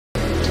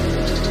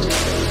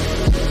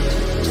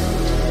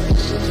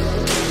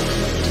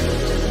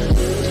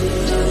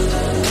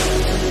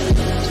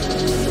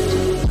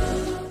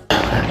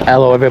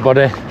Hello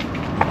everybody,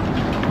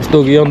 it's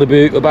Dougie on the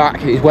boot, we're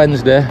back, it's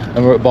Wednesday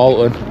and we're at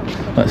Bolton.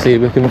 Let's see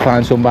if we can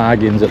find some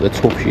bargains at the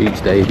Tough Sheet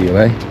Stadium,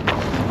 eh?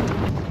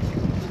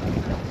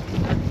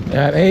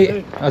 Yeah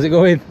mate, how's it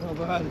going? Not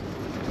bad.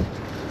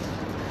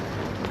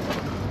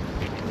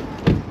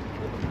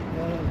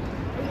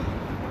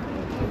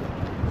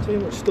 Too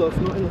much stuff,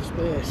 not enough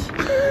space.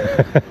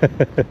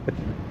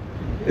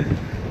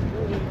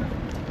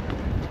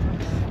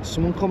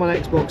 Some uncommon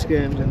Xbox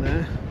games in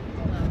there.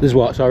 There's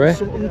what, sorry?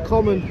 Some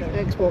uncommon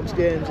Xbox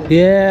games in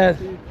Yeah.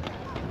 there.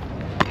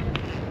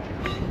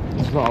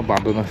 It's not a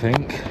bad one, I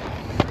think.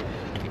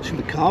 Should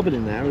be carbon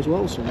in there as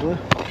well somewhere.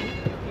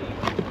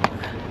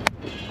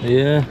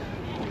 Yeah.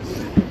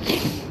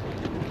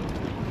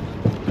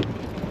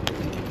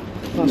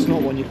 That's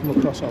not one you come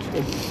across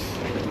often.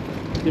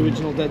 The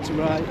original Dead to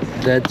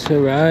Rights. Dead to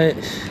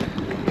Rights.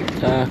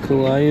 Dark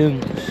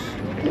Alliance.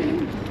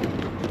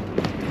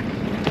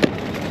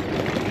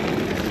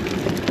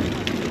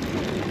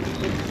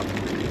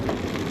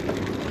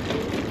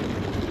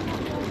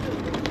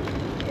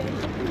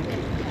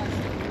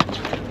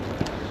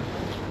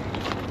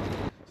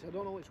 So I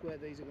don't know which way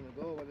these are going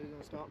to go, whether they're going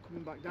to start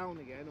coming back down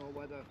again or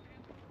whether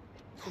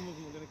some of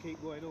them are going to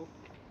keep going up.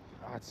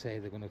 I'd say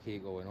they're going to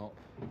keep going up.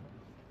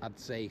 I'd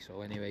say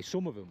so anyway.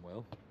 Some of them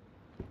will.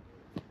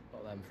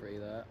 Got them three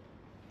there.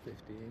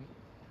 15.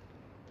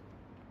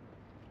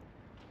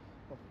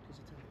 Oh, is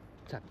it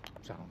 10.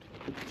 Sound.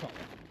 Top.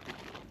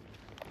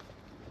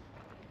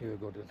 You're a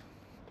good one.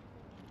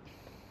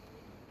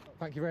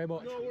 Thank you very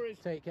much. No worries.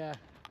 Take care.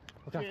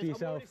 Look Cheers. after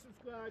yourself. I'm already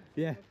subscribed.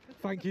 Yeah.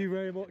 Thank you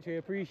very much. I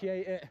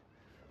appreciate it.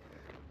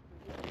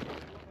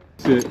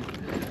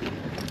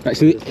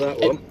 Actually, There's that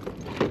one.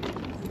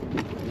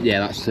 yeah,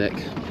 that's sick.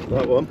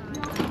 That one.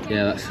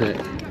 Yeah, that's sick.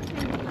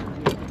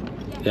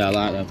 Yeah, I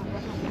like them.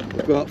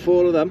 We've got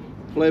 4 of them.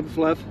 Flavour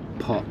Flav.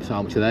 Pops,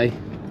 how much are they?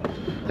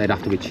 They'd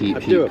have to be cheap, I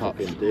do a pops.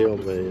 fucking deal,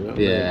 mate. You know what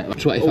I Yeah, mean?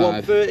 25. I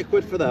want 30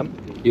 quid for them.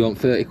 You want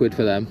 30 quid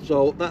for them?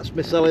 So that's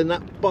me selling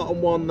that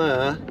bottom one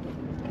there.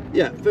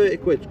 Yeah, 30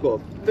 quid's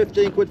good.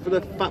 15 quid for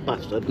the fat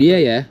bastard. Yeah,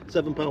 yeah.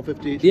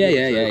 £7.50 each. Yeah,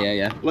 yeah, yeah, yeah,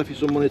 yeah. Left you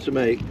some money to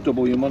make,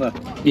 double your money.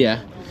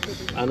 Yeah.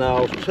 And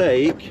I'll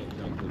take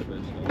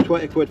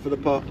 20 quid for the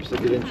pops if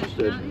you're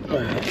interested.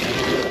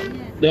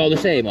 They're all the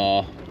same,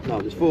 or? No,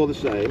 there's 4 the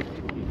same.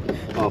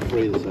 Or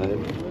 3 the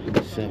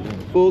same.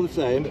 7. 4 the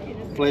same.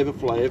 Flavour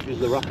Flav is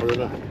the wrapper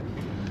in it.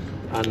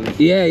 And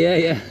Yeah, yeah,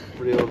 yeah.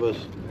 3 others.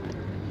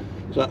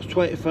 So that's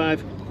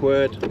 25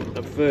 quid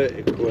and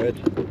 30 quid.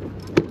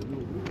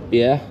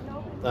 Yeah.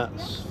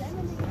 That's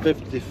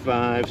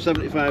 55,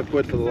 75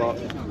 quid for the lot.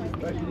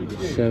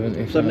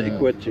 70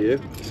 quid to you.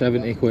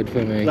 70 quid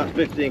for me. That's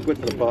 15 quid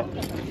for the pot.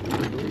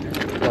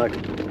 Like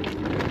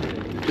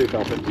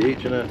 £2.50 each,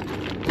 innit?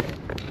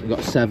 We've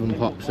got 7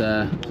 pops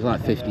there. It's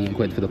like 15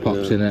 quid for the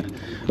pops, Yeah. innit?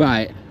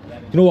 Right.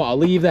 You know what? I'll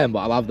leave them, but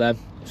I'll have them.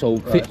 So,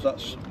 Right, so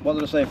that's, what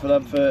did I say for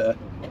them? 30?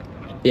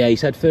 yeah, he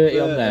said 30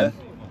 on them.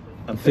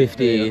 And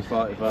 15, and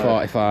 45.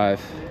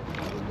 45.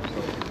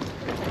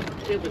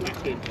 He'll be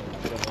back in.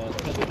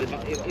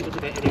 He was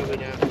a bit anyway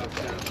now last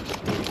time.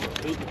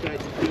 He'll be trying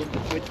to do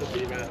quid for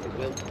the right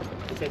will.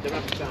 He said the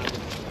last time.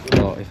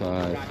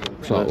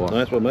 45. Sort one.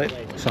 Nice one, mate.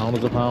 Sound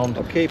of the pound.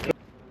 I'll keep it.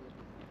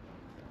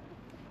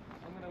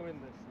 I'm going to win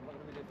this. I'm not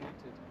going to be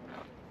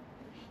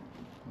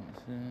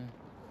defeated.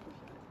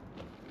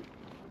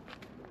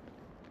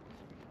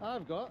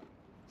 I've got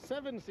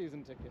 7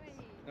 season tickets.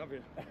 Have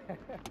you?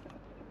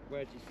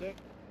 Where'd you sit?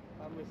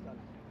 I'm with Stan.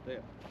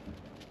 There.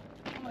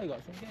 Oh, you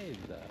got some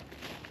games there.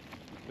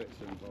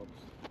 Bits and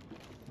bobs.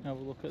 Have a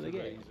look at the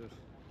games.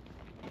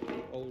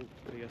 Old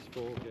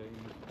PS4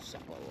 games. Let's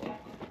have a look.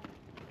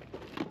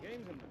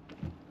 Games in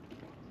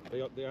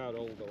there. They are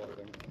old though, I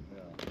think.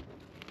 Yeah.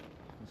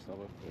 Let's have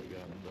a quick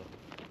gander.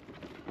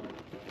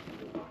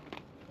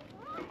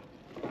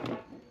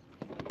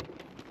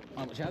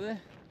 How much are they?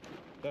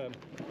 Them,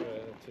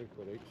 2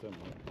 quid each,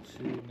 something.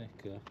 2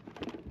 nicker.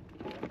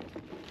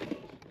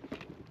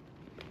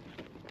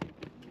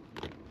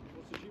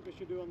 What's the cheapest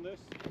you do on this?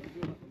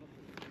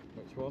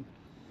 Which one?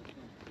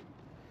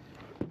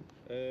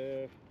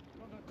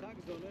 Not got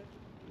tags on it.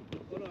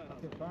 Oh no, it has.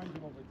 Find you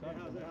one with It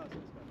has, it has.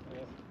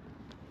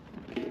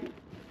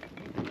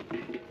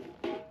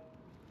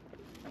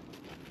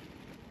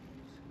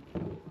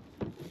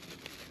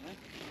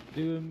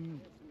 Do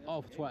them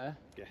all for 20?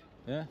 Yeah.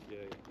 Yeah? Yeah.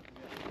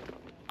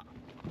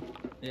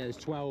 Yeah, there's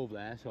 12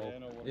 there, so. Yeah,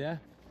 no worries. Yeah?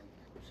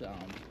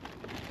 Sound.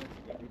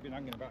 We've been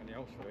hanging about in the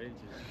house for ages.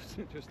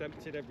 Just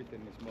emptied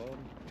everything this morning.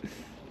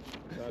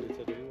 Decided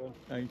to do one.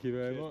 Thank you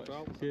very Cheers, much.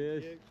 pal.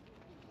 Cheers. Thank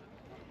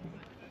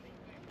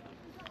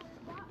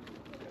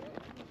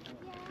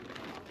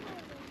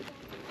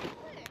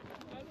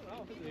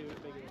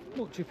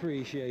Much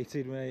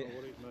appreciated, mate. No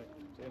worries, mate.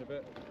 See you in a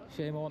bit.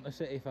 Shame I want a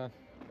City fan.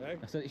 Hey?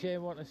 I said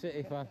shame I want a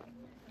City fan.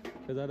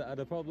 Because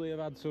I'd probably have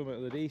had some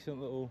of the decent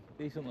little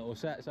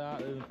sets out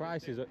there. The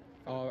prices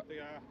are They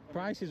are.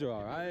 prices are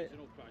alright.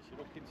 Original price, you're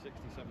looking 60,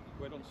 70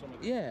 quid on some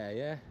of them. Yeah,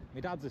 yeah.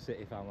 My dad's a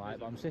City fan, like,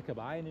 but I'm sick of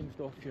buying him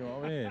stuff, you know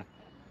what I mean?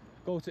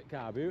 go to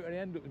carboot and I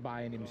end up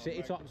buying him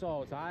city tops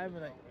all the time.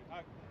 And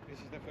This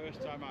is the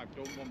first time I've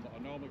done one, but I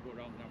normally go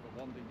around and have a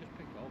one day, just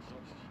pick all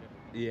sorts of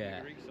shit.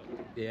 yeah,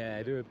 yeah,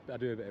 I do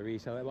a bit of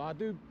reselling. Well,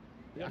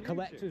 I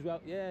collect as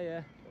well. Yeah,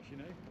 yeah. What's your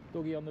name?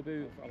 Dougie on the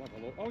boot. I'll have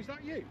a look. Oh, is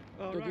that you?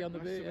 Oh, Dougie right, on the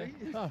nice boot. to Yeah. meet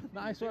you. Oh,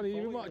 nice one. Are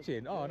you been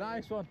watching? Oh,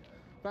 nice one.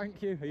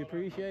 Thank you. I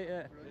appreciate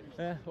it.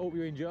 Yeah, hope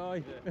you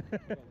enjoy.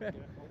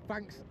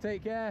 Thanks.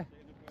 Take care.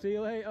 See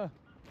you later.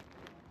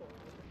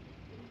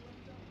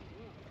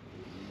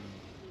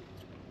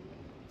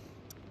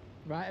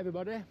 Right,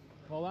 everybody.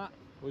 Well, that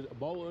was a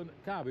Bolton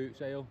car boot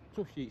sale,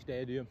 Tough Sheet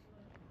Stadium.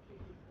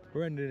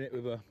 We're ending it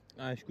with a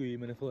ice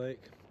cream and a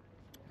flake.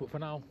 But for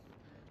now,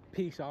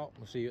 peace out.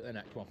 We'll see you at the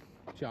next one.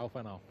 Ciao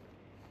for now.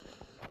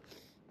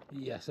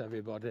 Yes,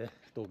 everybody.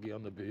 Dougie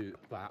on the boot,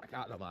 back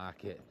at the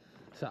market.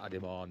 Saturday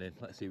morning.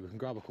 Let's see if we can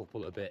grab a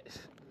couple of bits.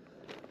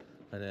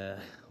 And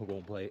we'll go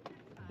and play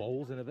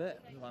bowls in a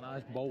bit. A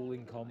nice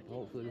bowling comp.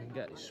 Hopefully we can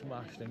get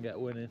smashed and get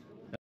winning.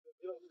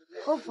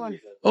 Open.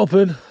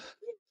 Open.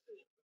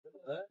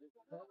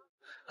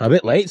 A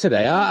bit late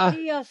today, aren't I?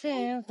 You're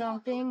saying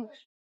something. Let's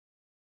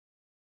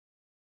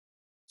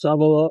have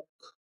a look.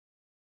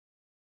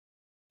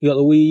 You got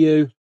the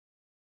wooooo.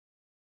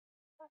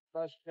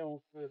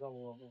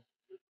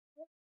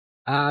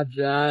 Hard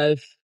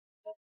drive.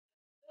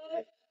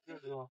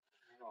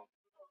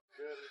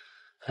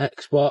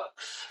 Xbox.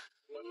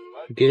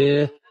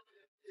 Gear.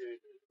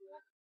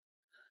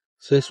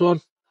 It's this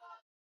one.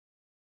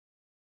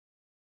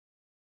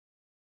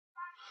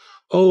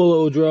 Oh, a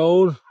little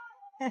drone.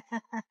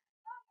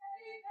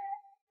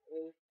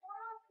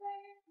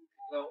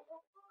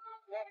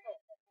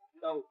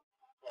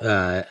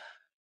 Right.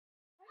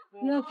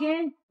 You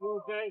okay?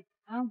 Okay.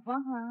 I'm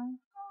fine.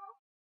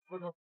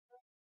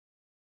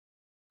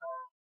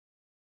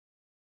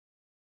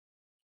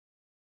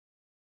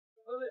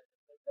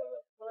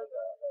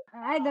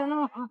 I don't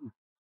know.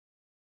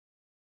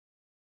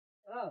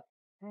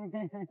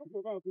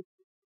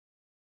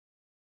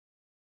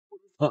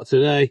 Not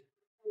today.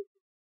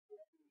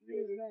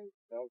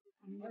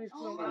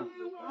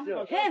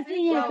 Che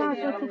fine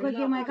faccio tu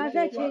che mai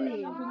casa c'è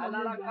lì?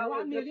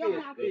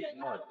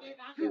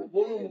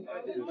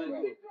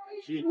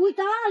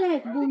 Uite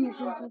Alex, bunul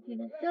cu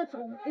tine.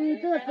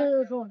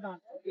 Tot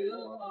Jordan.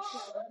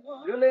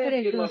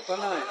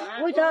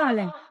 Uite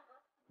Alex.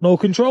 No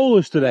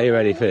controllers today or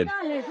anything?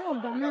 Alex,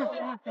 Jordan,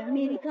 asta,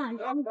 americani.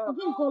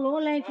 Dincolo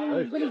ăla e cu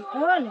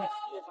bricole.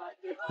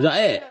 Is that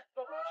it?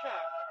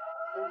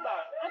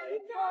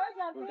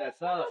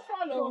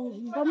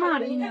 Da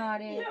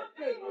marinare.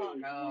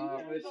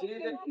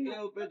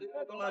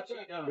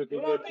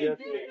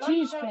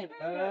 15.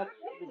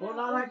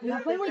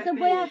 Păi uite,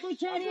 băiatul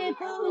ce are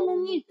pe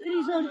un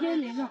frizor de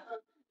lei,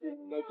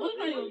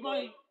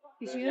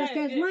 și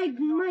ăștia-s mai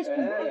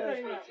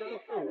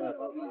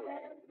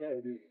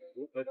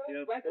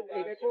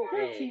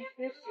scumpi.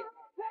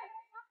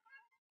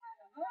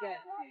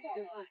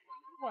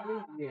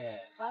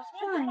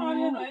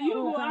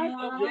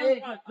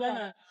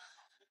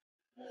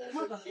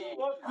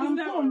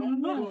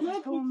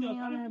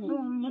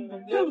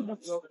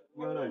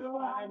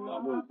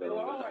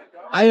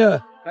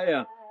 Hiya.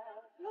 Hiya.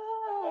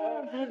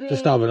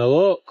 Just having a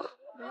look.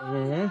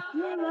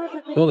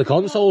 All the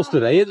consoles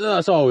today, isn't there?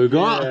 That's all we've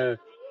got. Yeah.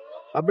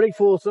 I bring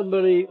for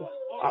somebody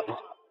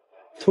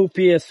 2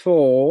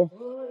 PS4.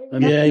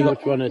 And Yeah, you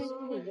which one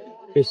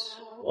is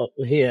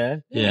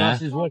here? Yeah.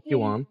 This is what you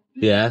want.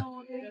 Yeah.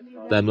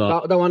 Then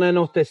what? That one I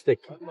not testing.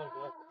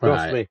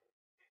 Trust Right. me.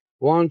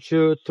 1,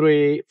 2,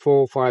 3,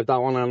 4, 5. That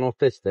one I not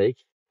testing.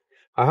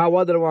 I have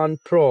other one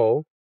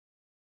Pro,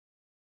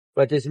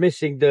 but it's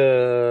missing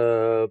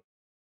the.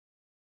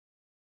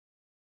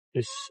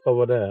 It's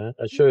over there.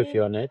 I'll show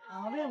you on it.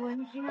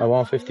 I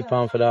want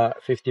 £50 for that,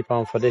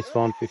 £50 for this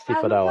one, 50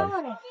 for that one.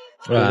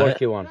 The Right.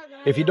 worky one.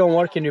 If you don't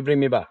work, you bring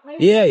me back.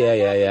 Yeah.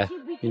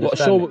 You What,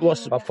 understand me?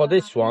 what's But for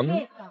this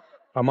one,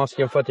 I'm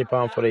asking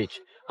 £40 for each.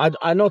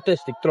 I not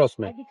test it, trust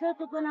me.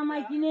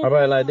 I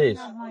buy like this.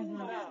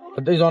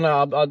 But this one,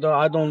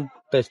 I don't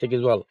test it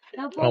as well.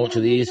 how much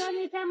are these?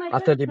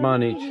 At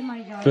 £30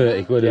 each.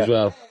 30 quid as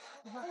well.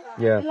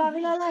 Yeah.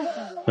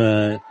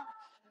 Right.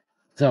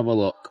 Let's have a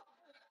look.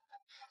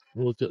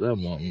 Look at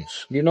them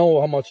ones. You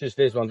know how much is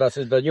this one? That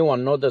is the new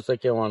one, not the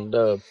second one.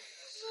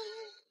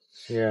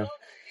 Yeah.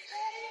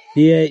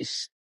 Yeah,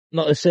 it's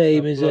not the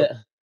same, is it?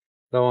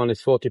 That one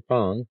is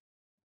 £40.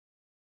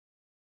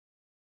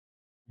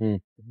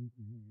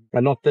 I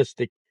not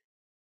test it.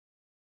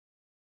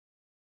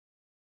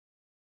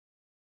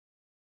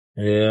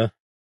 Yeah.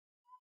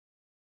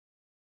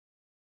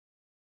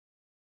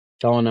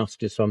 That one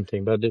asks you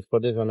something, but for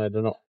this one I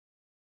don't know.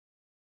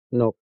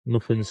 No,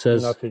 Nothing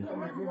says. nothing.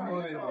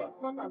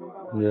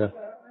 Yeah.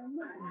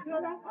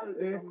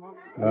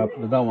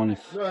 That one is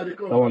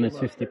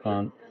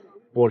 £50.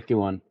 Worky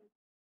one.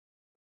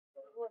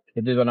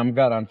 This one I'm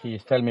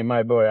guaranteed. Tell me,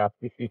 my boy,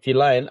 if you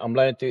lying, I'm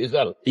lying to you as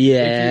well.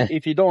 Yeah.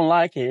 If you don't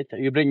like it,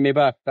 you bring me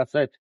back. That's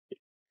it.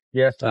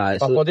 Yes. Right,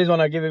 But so for this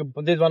one, I give you.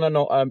 For this one, I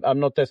know I'm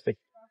not testing.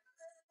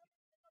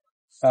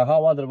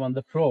 How other one,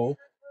 the Pro?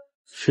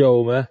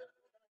 Show me.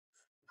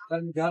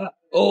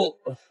 Oh,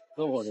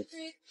 Don't worry.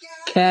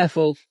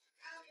 careful.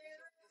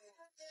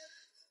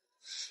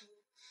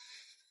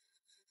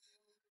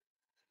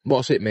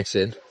 What's it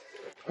missing?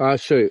 I'll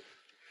show you.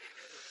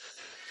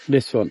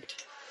 This one.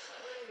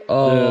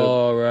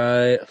 Oh,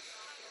 right.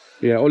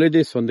 Yeah, only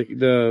this one.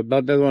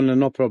 But that one,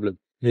 no problem.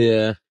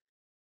 Yeah.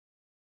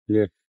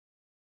 Yeah.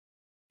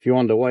 If you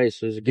wonder why,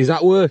 it's Is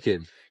that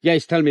working? yeah,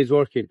 it's tell me it's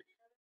working.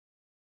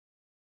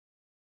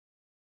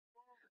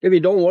 If it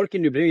don't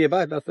working, you bring it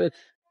back. That's it.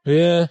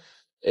 Yeah.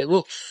 It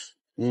looks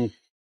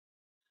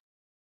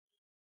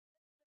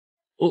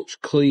looks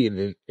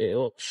clean. It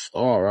looks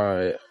all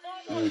right.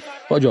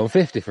 What do you want?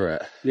 50 for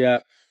it? Yeah.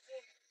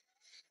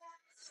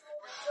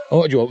 Oh,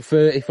 what do you want?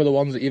 30 for the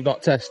ones that you've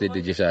not tested?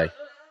 Did you say?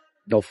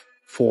 No,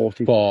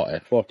 40. 40.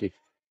 40.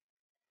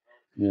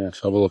 Yeah.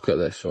 Let's have a look at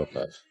this one.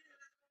 Guys.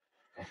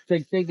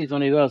 Take this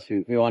on his ass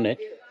if you want it.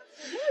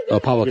 A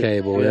power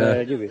cable,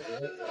 yeah. Give it.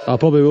 I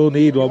probably will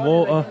need one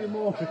more.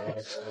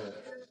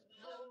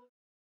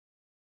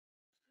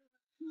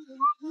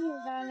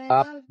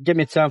 Give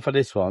me 10 for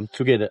this one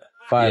to get it.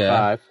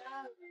 5.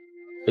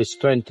 It's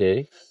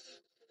 20.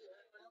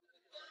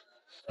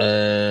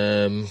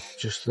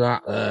 Just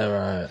that there,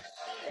 right.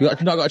 You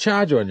not got a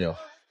charger on you?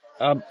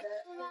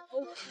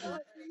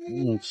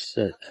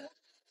 Shit.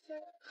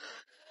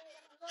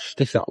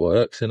 Just if that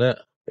works, innit?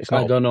 It's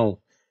not. I don't know.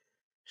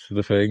 It's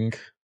the thing.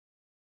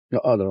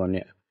 The other one,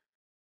 yeah.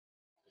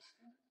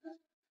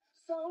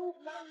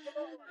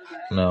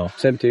 No.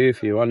 Same to you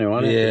if you want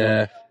it.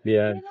 Yeah.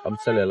 Yeah, I'm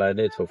selling like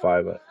this for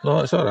 5. No,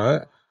 it's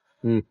alright.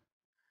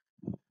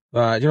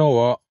 Right, you know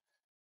what?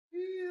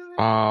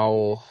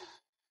 I'll...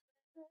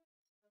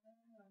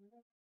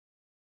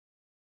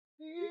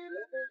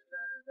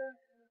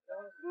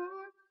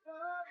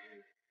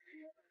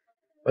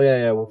 Oh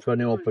yeah, we'll try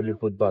to open you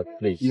put back,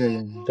 please.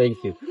 Yeah.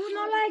 Thank you.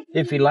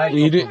 If you like,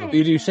 You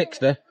do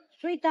 60?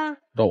 Sweetheart.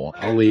 Don't want.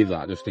 I'll leave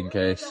that just in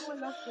case.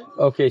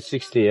 Okay,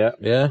 60, yeah.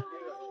 Yeah?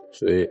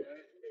 Sweet.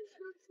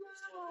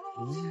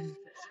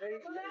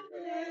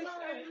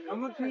 How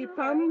much are you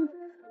coming?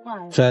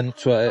 10,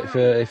 20,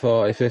 30,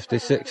 40, 50,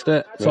 60.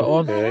 That's that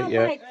one. Okay,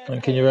 yeah.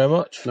 Thank you very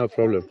much. No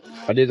problem.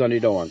 But this one you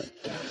don't want it.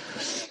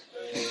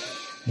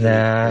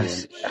 Nah.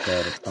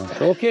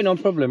 Okay, no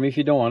problem. If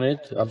you don't want it,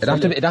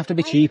 It'd have to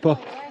be cheaper.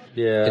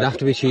 Yeah. It'd have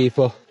to be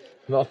cheaper.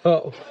 No.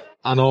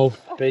 I know.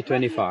 Pay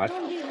 25.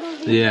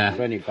 Yeah.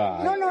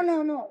 25.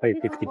 No. Pay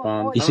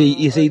 £50.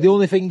 You see, the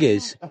only thing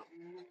is,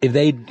 if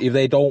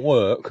they don't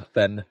work,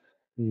 then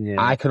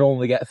I can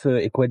only get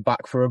 30 quid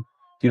back for them.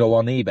 You know,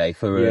 on eBay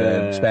for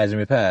spares and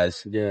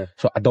repairs. Yeah.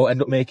 So I don't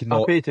end up making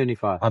no. I pay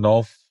 25. I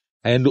know.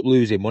 I end up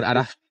losing money.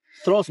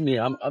 Trust me,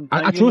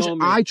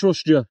 I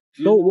trust you.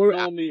 Don't worry.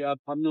 Know me. I'm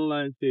not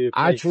lying to you.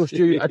 I trust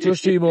you. I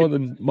trust you more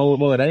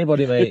than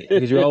anybody, mate.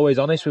 Because you're always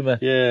honest with me.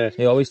 Yeah.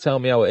 You always tell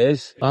me how it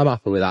is. I'm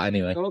happy with that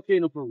anyway. Okay,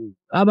 no problem.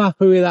 I'm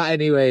happy with that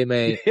anyway,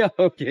 mate. Yeah,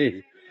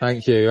 okay.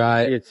 Thank you.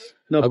 Right. It's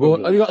no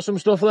problem. Have you got some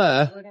stuff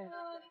there?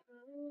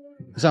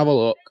 Let's have a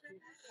look.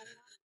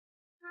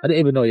 I didn't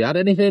even know you had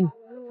anything.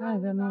 I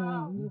don't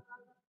know.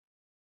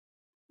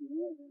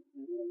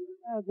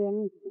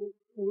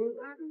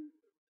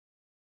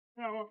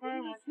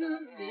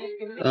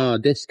 Oh,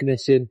 disc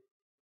missing.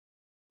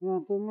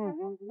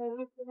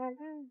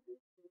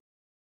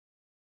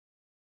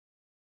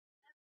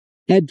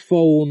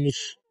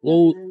 Headphones.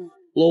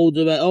 Loads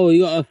of it. Oh,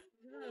 you got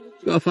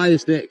a fire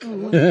stick.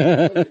 Not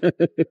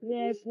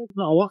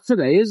a lot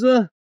today, is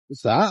there?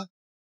 What's that?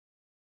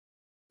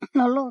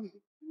 No, Lord.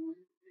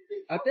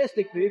 I test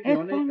it if you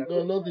want it.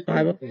 No, the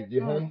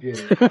hungry.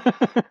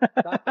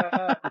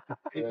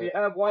 If you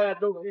have, why I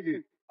don't give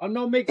you? I'm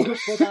not making up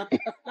for that.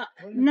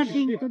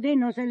 Nothing today,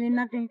 no selling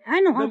nothing. I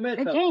know how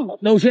to change.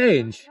 No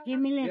change? Give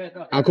me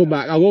later. I'll come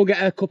back. I'll go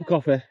get a cup of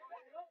coffee.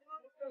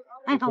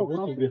 I have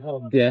coffee.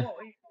 Yeah.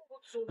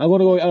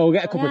 I'll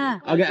get a cup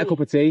of, I'll get a cup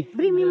of tea.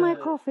 Bring me my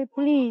coffee,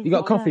 please. You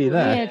got coffee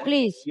there? Yeah,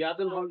 please.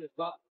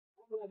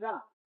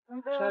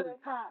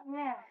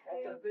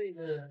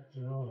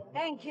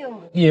 Thank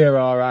you. You're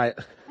alright.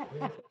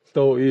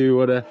 Don't you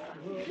wanna?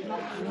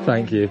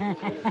 Thank you.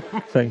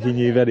 Thanking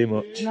you very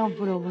much. No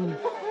problem.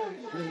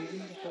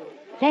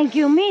 Thank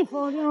you, me,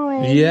 for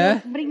you. Yeah?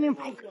 Bring me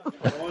my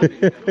coffee.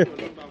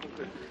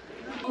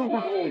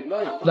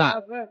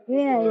 That.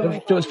 Yeah. Do you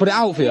want to put it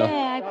out for you?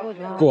 Yeah, I put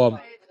it out. Go on.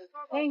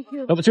 Thank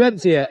you. Not to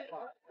empty it.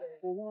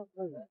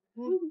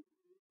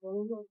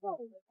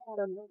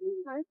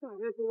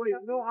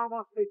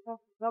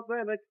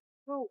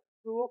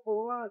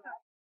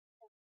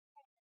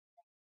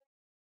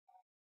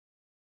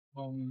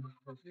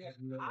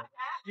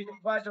 You can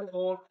buy the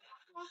phone.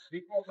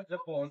 We open the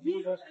phone. Give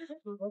me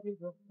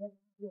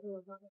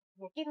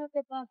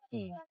the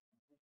coffee.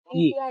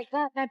 Like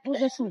that, I put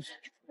the sauce.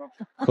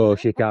 Of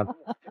course you can.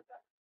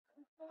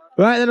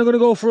 Right, then I'm going to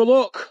go for a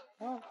look.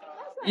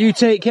 You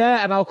take care,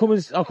 and I'll come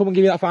and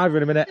give you that £5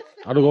 in a minute.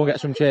 I'll go and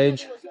get some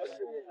change.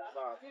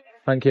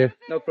 Thank you.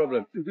 No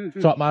problem.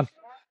 Top man.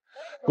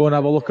 Go and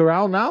have a look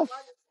around now.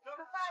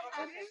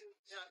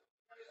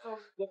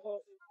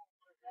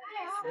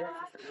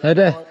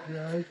 Eddie,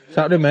 what's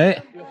happening, mate?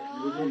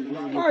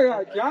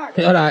 Alright, Jack.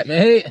 You alright,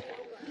 mate?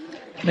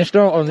 Missed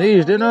out on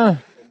these, didn't I?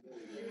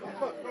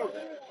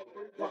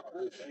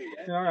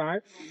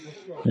 Alright.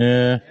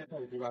 Yeah.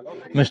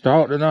 Missed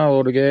out, didn't I?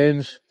 All the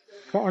games.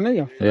 What on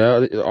here?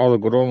 Yeah, all the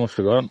good ones must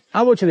have gone.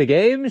 How much are the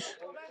games?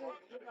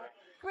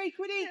 £3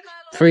 each.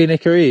 3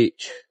 nicker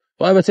each.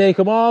 Whatever, take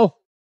them all.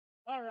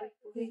 Alright.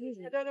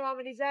 I don't know how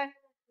many's there.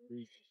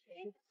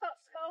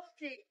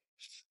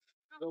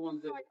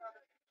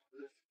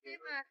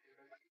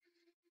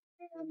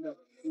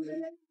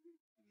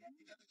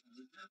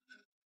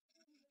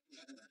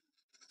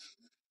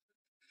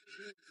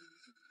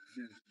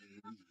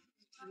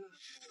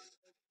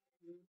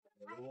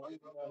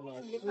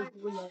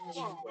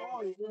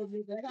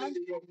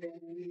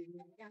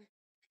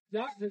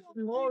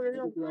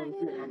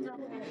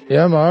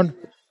 Yeah, man.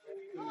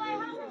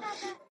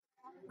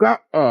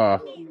 Grab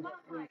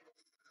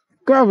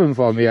them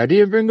for me,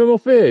 Eddie, and bring them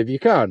up here if you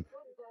can.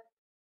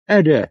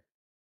 Eddie.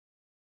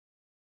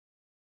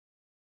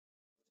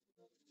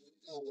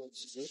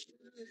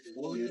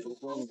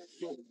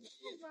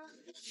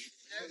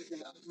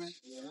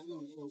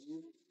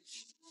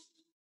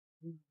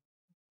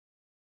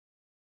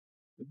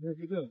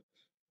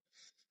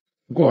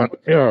 Go on,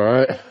 you're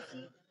alright.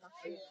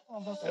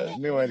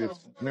 Me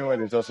when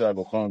they just say I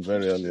go come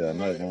very early, I'm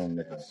not even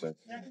making sense.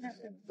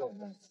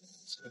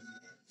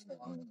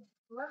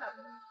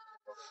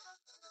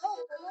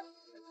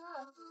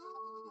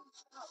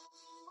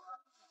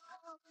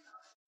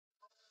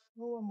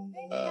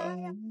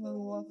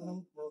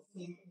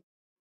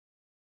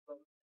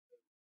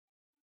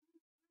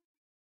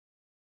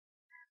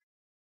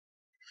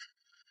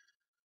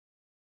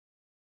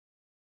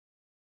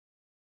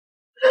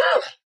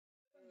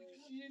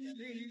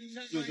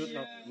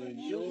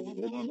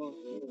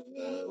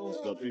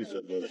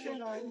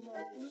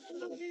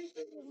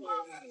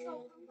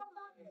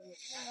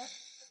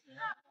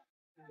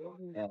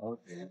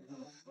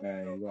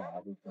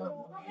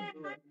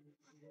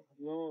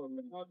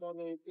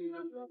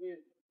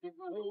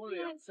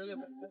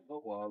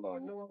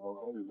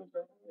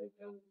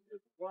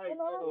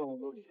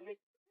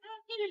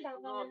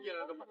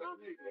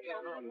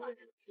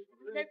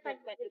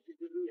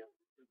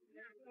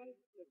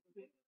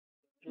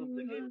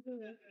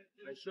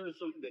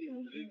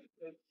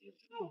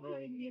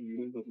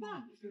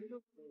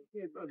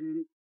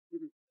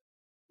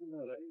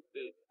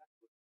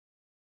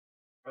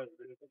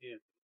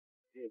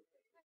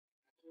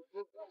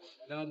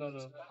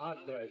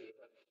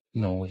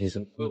 No, it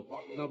isn't.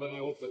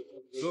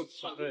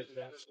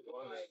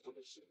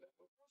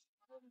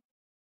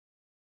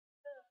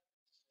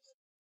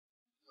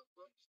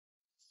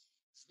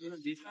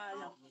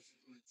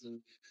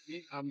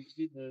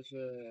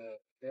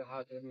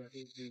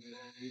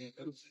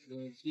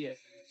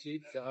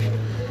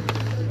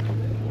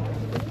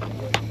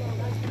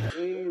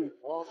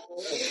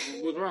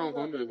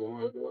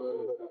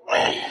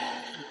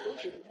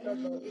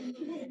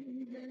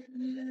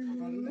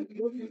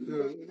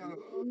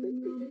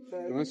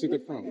 I see the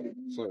front.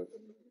 Sorry.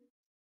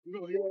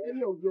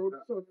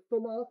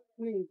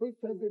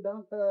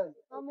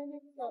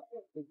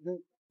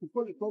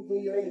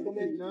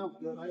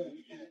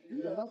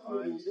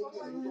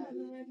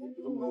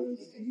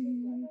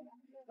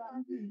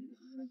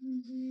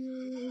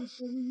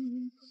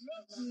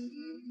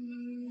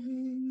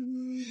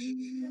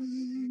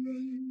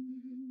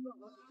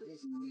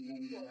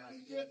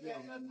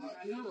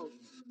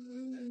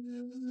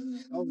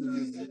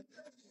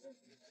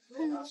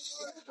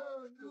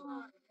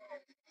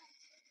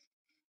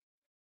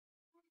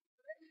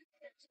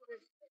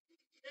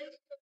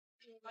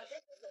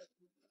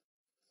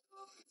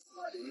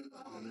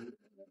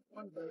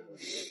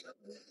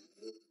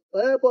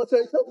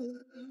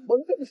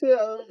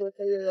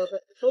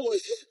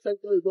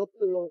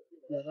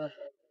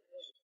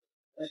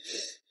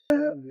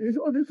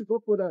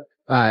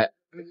 Right,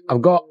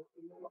 I've got.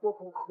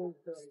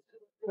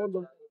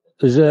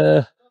 There's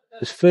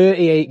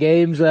 38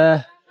 games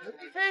there.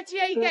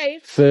 38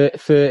 games?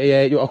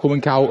 38. You want to come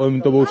and count them,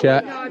 double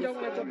check? No, I don't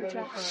want to double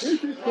check.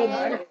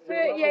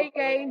 38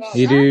 games.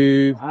 You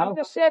do. I'm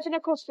just serving a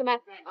customer.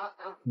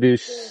 Do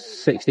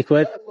 60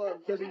 quid.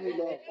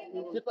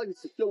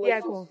 Yeah,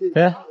 go on.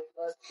 Yeah.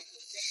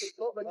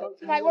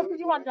 Right, what did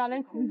you want,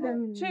 darling? £2.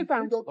 £2.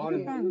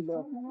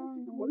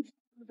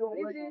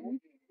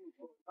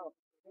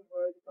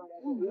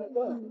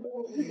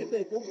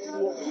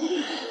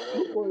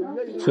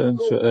 Turn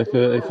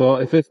 30,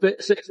 40, 50,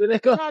 60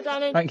 nickel. No,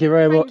 darling. Thank you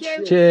very much.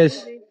 you.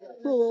 Cheers.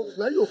 Well,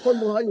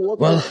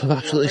 I've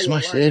absolutely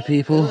smashed here,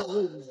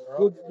 people.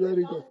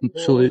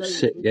 Absolute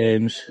sick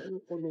games.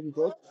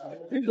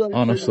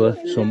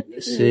 Honestly, some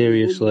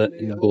seriously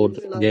good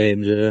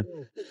games here.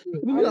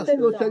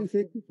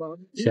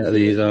 Check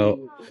these out.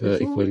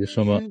 30 quid or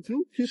something.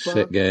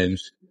 Sick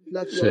games.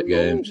 Sick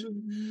games.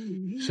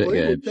 Sick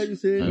games.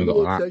 And we've got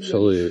an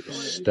absolute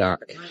stack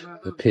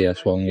of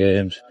PS1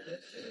 games.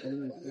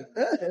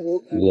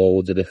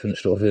 Loads of different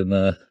stuff in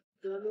there.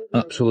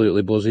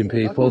 Absolutely buzzing,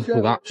 people.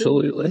 We've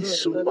absolutely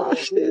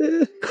smashed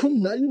it.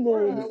 Come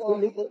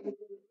on.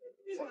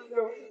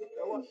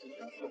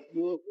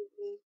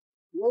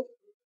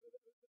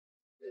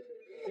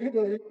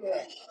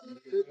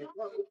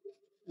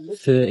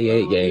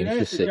 38 games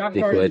for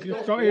 60 quid.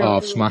 Oh,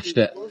 I've smashed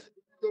it.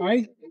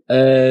 Aye?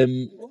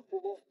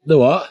 The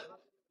what?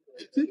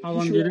 How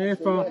long are you there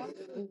for?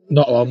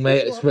 Not long,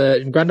 mate. It's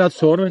for Grandad's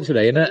tournament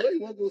today, isn't it?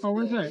 Oh,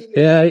 is it?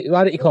 Yeah,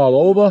 why don't you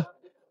call over?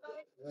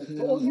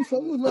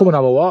 Come and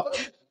have a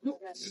watch.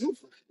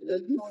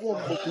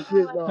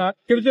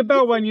 Give us a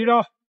bell when you're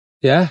off.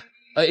 Yeah?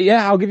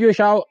 Yeah, I'll give you a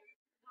shout.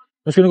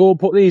 I'm just going to go and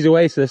put these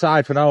away to the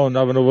side for now and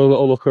have another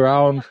little look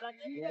around.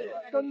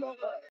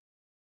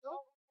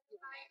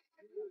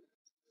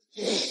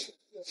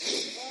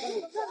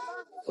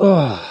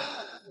 Oh.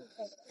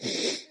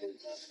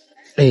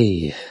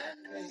 Hey.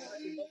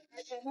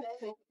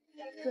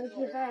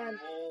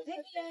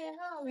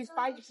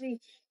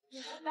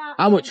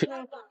 How much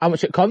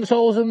at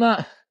consoles and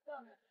that?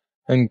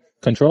 And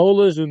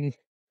controllers and...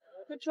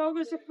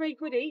 Controllers are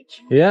 £3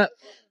 each. Yeah.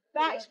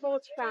 That's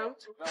 £40.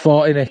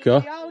 40 nicker.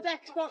 The old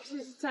Xbox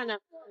is a tenner.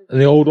 And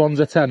the old one's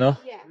a tenner.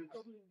 Yeah.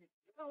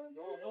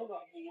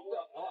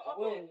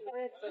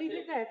 Leave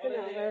it there for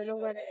now. Do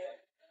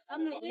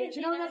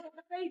you know that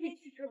the baby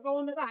could go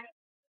on the back?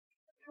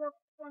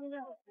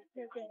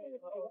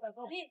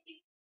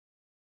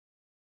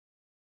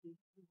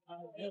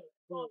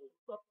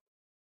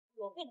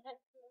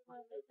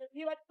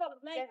 You had some,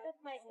 mate.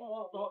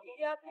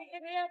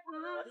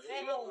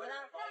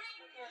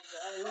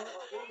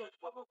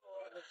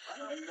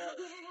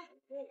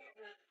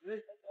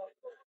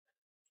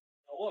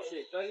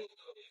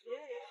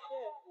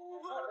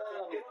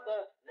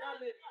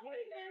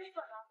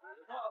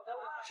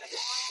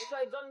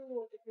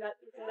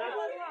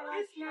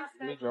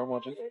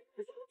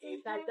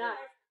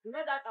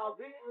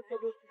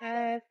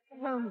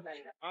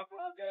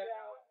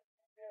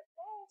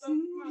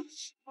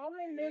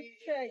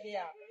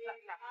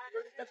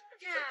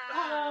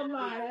 Oh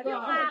my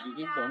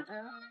God.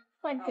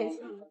 20.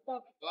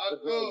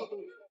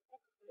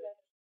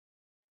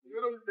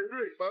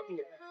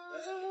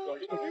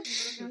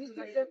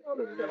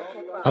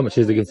 How much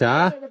is the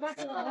guitar?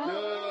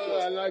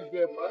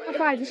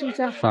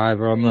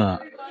 £5 on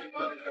that.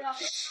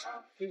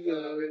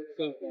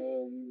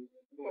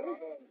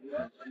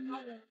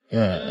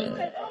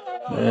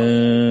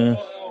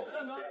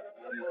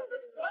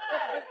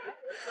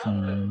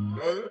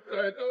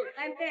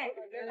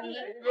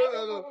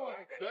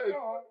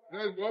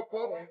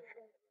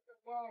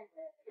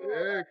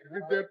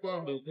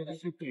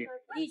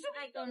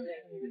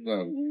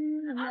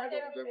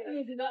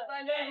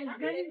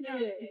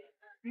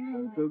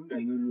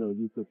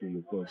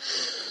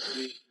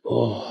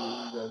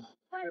 Oh.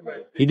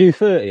 You do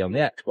 30 on the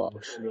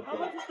Xbox?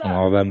 On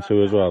all of them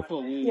two as well?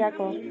 Yeah,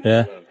 go on.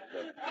 Yeah?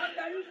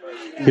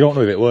 You don't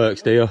know if it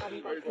works, do you?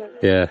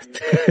 Yeah.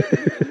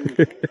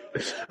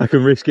 I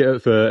can risk it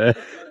at 30. At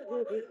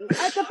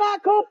the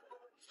back up,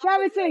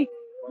 charity.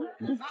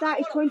 That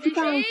is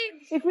 £20.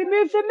 If we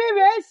move the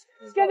mirrors,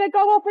 it's going to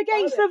go up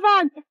against the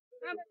van.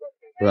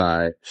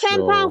 Right.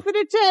 £10 for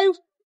the two.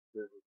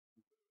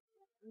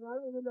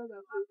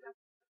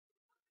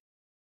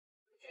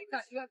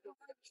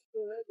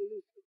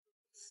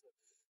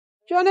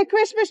 Do you want a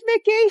Christmas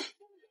Mickey?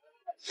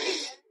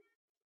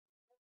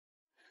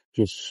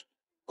 Just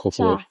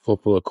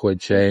couple of quid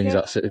change.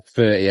 That's it.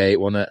 38,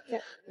 wasn't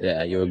it?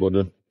 Yeah, you're a good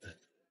one.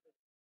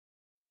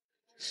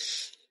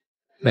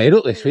 Made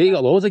up this week. You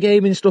got loads of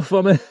gaming stuff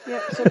for me.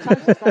 Yeah,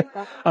 sometimes it's like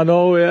that. I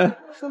know, yeah.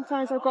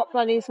 Sometimes I've got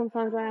plenty,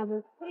 sometimes I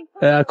haven't.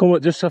 Yeah, I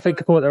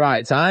think I come at the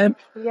right time.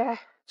 Yeah.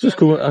 Just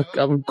come. I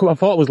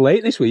thought it was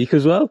late this week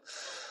as well.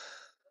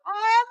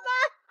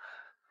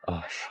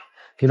 Oh,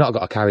 you've not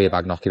got a carrier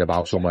bag knocking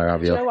about somewhere,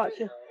 have you?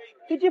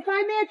 Did you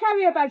find me a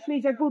carrier bag,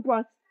 please? A good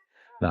one.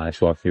 Nice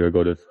one. You're a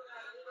good one.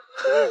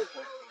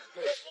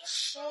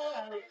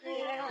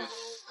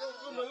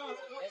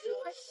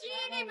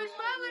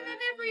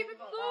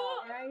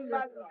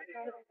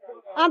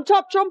 I'm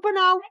top trumper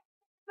now.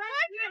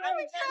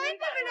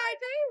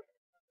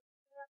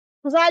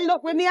 Because I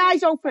look with my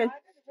eyes open.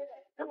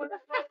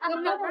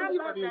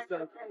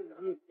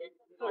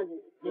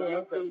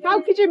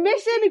 How could you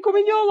miss him? He come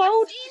in your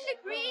load.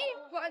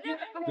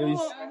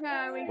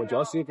 What do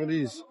you see for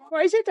these?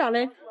 What is it,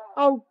 darling?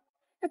 Oh,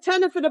 a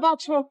tenner for the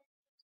box for.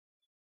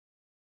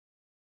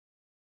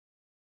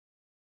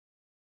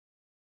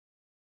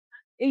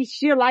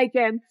 You like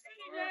him.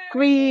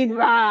 Green.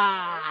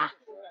 Rah.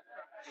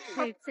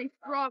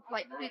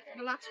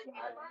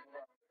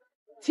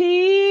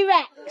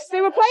 T-Rex.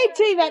 They were playing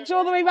T-Rex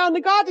all the way around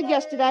the garden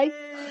yesterday.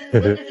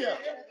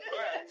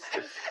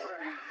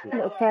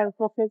 Little pair of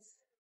fuckers.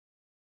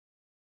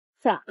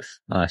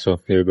 Nice one.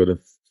 You're a good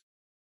one.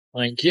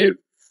 Thank you.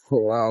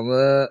 Wow,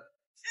 there.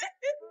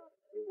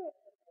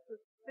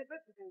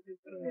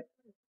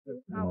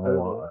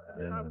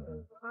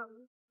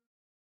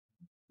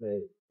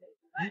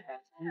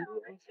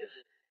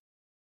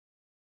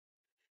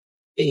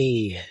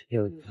 Hey,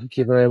 thank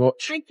you very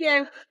much. Thank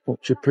you.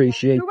 Much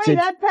appreciated. The way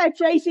that pair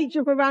chase each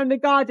other around the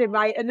garden,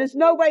 right, and there's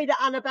no way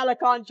that Annabella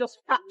can't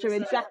just capture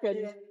in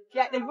seconds.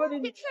 Yeah, they're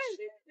running. They're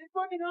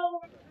running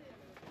all over.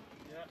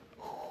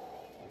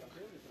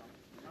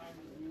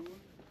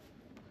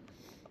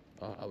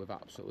 Oh, we've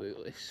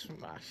absolutely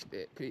smashed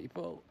it,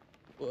 people.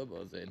 We're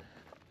buzzing.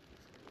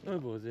 We're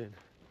buzzing.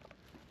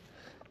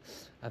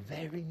 I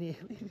very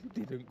nearly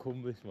didn't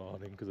come this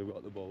morning because I've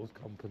got the bowls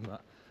comp and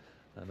that,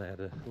 and I had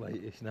a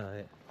late-ish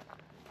night.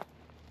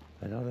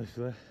 And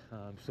honestly,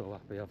 I'm so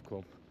happy I've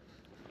come.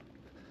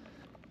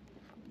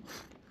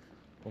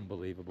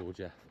 Unbelievable,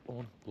 Jeff.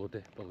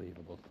 Unbloody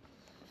believable.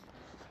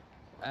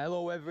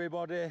 Hello,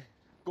 everybody.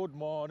 Good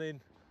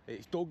morning.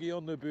 It's Dougie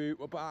on the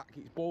boot. We're back.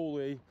 It's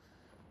bowlee.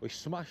 We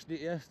smashed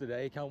it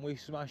yesterday. Can we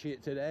smash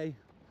it today?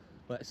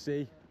 Let's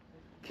see.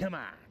 Come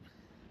on.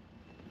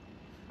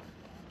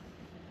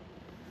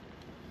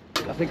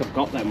 I think I've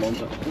got them ones.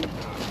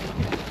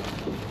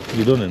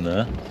 You done in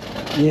there?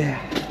 Yeah.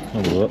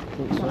 Have a look.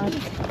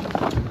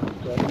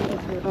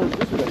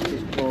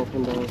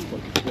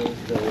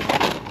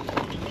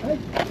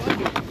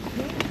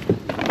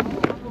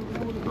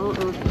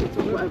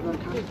 Whatever I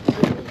can.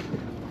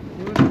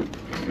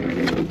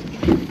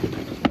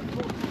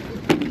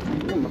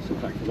 Massive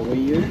pack for the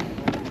wooooo.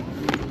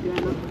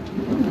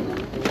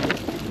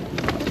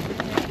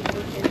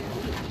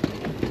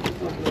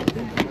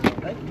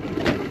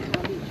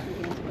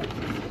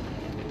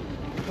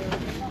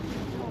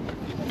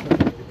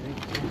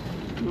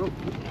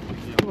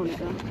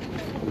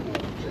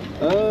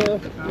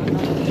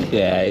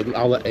 Yeah,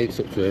 it's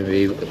up to him.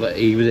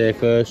 He was here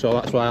first, so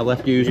that's why I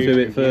left you to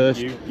it first.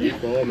 You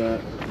go,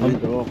 mate.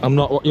 I'm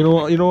not. You know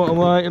what I'm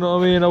like. You know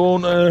what I mean. I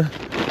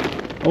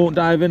won't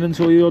dive in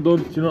until you're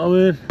done. Do you know what I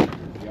mean?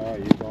 Yeah,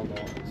 you go,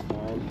 mate. It's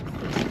fine.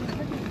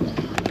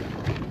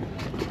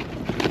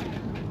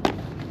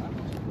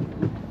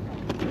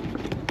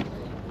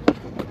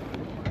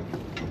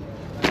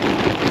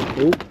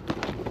 Oh,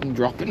 I'm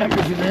dropping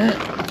everything there.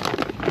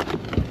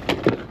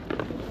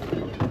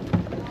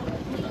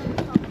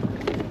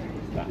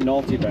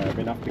 Naughty bear, I've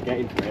been after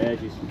getting for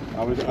ages.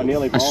 I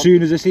nearly bought As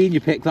soon as I seen you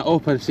pick that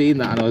up, I'd seen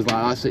that, and I was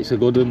like, it's a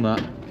good one, that.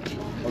 I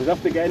was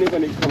after getting it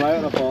when it come out,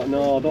 and I thought,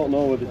 no, I don't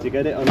know whether to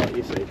get it or not,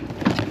 you see.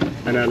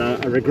 And then I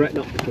regret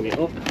not picking it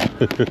up.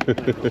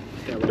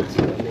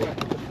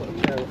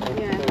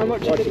 Yeah, how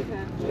much is it?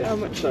 How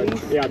much is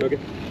it? Yeah, Dougie.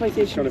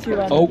 PlayStation 2.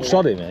 Oh,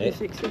 sorry, mate.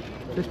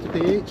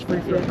 50p each,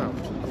 free for a pound.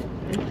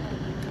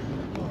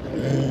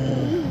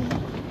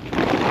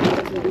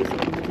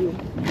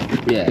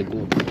 Yeah,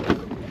 good.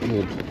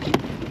 Good.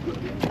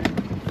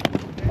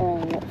 Oh,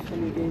 what a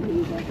funny game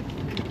these are.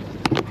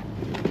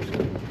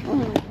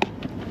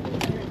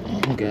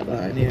 I'll get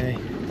that anyway.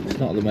 It's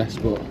not the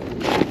best, but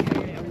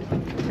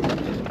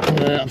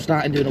I'm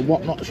starting doing a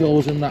whatnot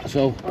shows and that,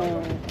 so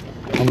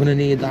I'm gonna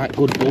need that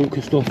good bulk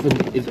of stuff.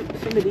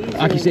 And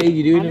like you say,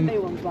 you're doing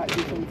them.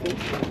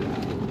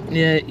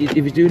 Yeah, if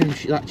he's doing them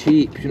that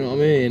cheap, you know what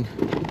I mean.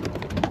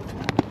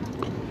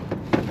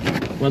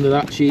 When they're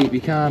that cheap,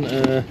 you can't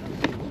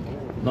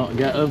not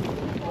get them.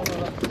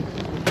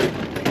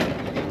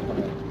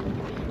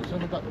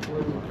 Some of that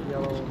blue,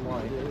 yellow, and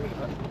white.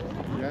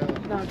 Yeah.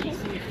 No, just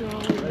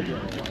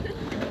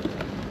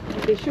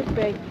they should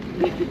be.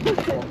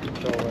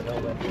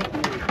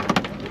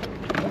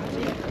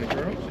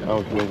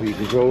 How's your heat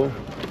controller?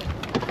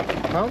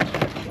 Pound?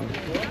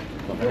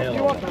 Do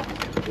you want that?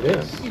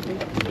 Yes.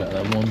 Get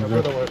them ones. I've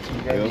got to work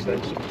some games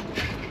then.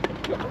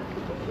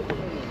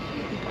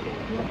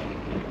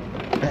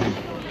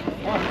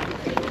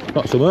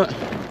 Got some of it.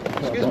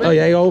 Oh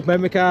yeah, old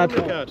memory card.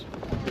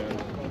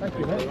 Thank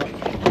you, mate.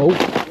 Oh,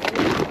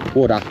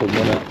 would happen,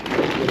 wouldn't it?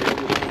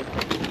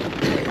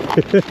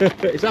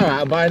 It's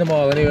alright, I'm buying them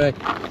all anyway.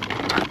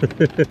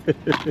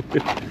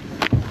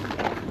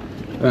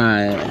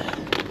 Right.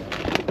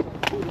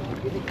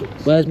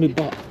 Where's my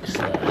box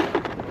there?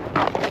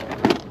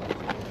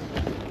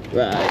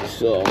 Right,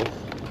 so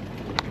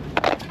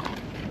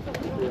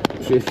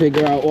should we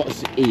figure out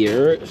what's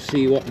here,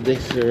 see what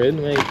discs are in,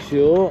 make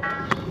sure.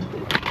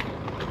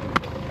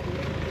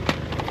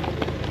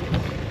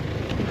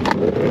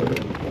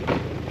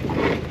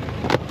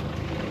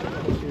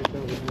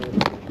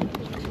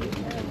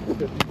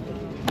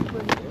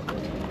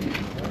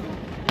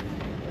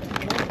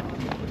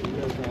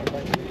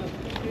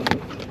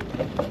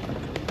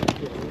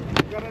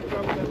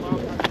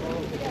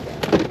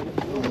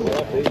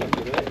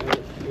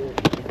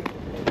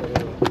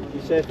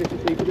 You say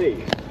 50p for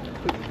these?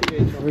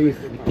 3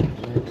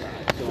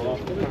 So I'll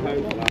have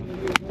 £1 for that.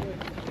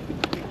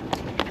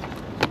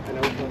 And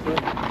also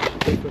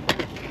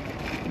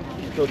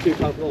so £2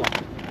 for the lot.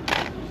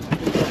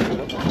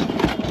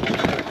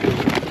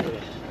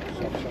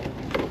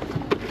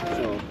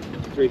 So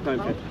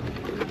 £3 for.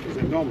 Is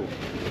it normal?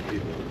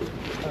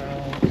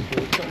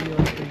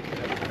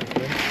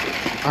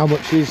 How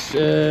much is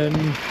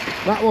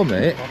that one,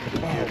 mate?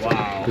 Oh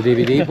wow. The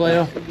DVD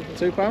player?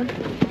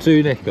 £2?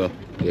 2 nickel.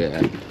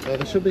 Yeah.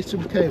 There should be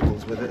some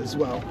cables with it as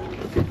well.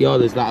 Yeah,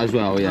 there's that as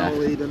well, yeah. Power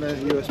lead and a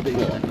USB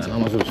port. Then I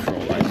might as well just throw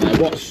that in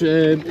there. What's,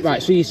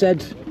 right, so you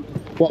said,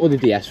 what were the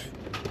DS?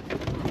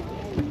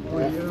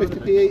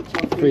 50p each.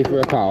 3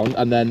 for £1,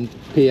 and then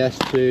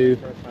PS2,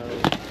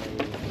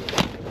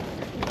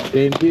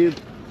 GameCube.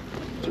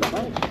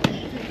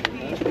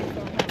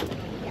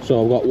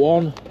 So I've got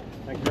 1,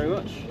 Thank you very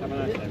much. Have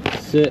a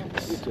nice day.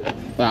 6.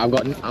 Right,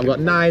 I've got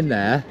 9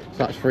 there, so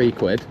that's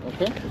 £3.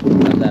 Okay.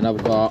 And then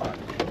I've got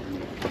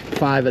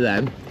 5 of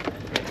them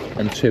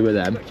and 2 of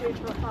them.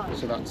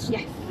 So that's.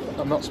 Yes.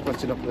 I'm not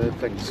splitting up the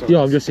things. So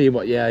Yeah, I'm just seeing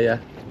what. Yeah.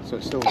 So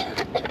it's still 3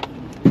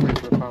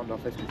 for £1 or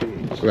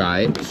 50p each.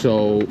 Right.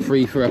 So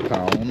 3 for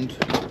 £1.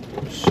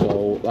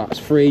 So that's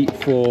 3,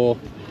 4,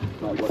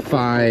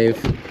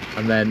 5,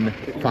 and then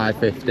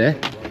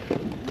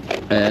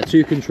 5.50.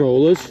 2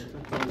 controllers,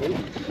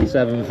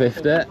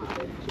 7.50,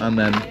 and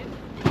then.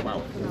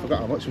 Wow, I forgot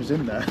how much was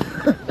in there.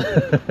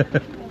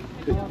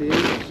 50 each.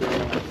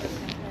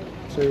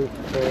 So 2,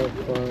 4,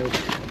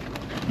 5.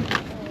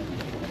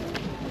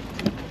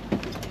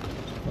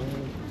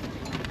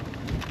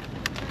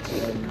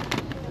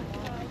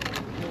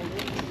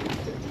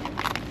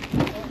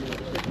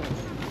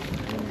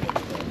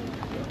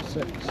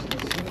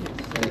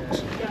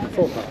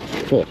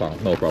 4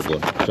 pounds, no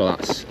problem. So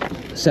that's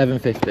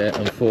 7.50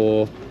 and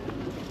 4 for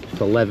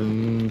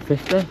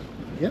 11.50.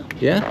 Yeah.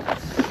 Yeah.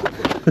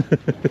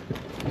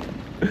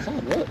 It's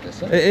hard work, this,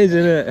 isn't It is,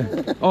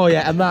 isn't it? Oh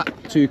yeah, and that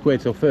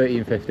 £2, so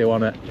 13.50,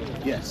 wasn't it?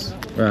 Yes.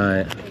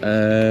 Right.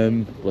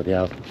 Bloody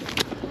hell.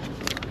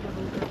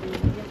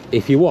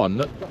 If you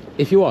want,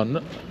 I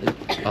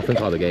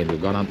think all the games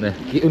have gone, haven't they?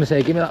 You're gonna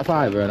say, give me that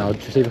 £5 and I'll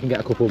just see if I can get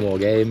a couple more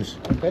games.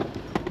 Okay.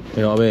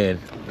 You know what I mean?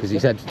 Because I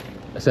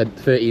said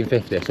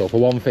 13.50, so for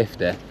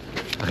 1.50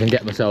 I can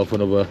get myself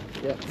another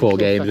 4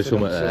 games or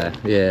something there.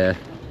 Yeah.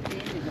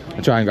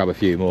 I'll try and grab a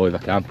few more if I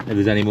can, if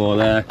there's any more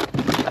there.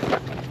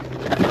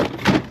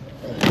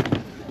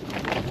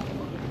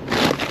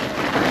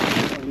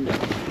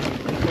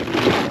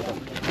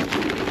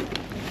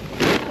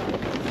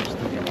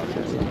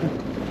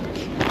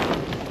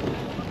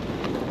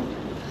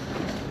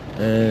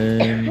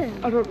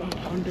 I don't know what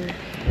I'm doing.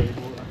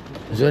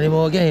 Is there any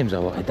more games I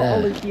wanted there?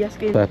 All these DS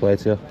games. Fair play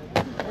to you.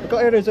 I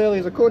got here as early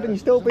as I could and you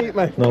still beat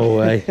me. No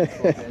way.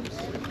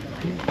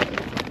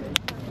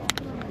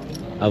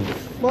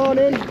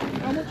 Morning.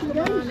 How much are the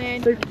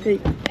games? 50p.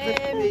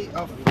 50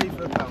 or 3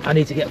 for £1. I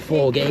need to get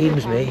 4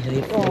 games, mate. I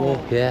need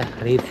 4. Yeah,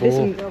 I need 4.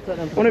 Listen,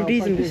 one of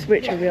these in the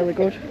Switch are really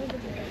good.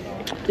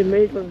 They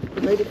made them.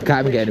 They made it for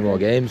Can't even get any more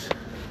games.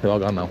 They're all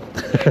gone now.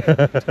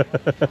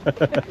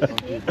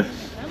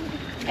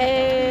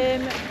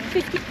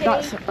 50p.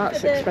 That's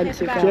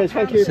expensive. Cheers,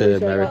 thank you. It's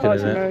American, Oh, it's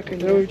isn't it? American.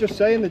 We were just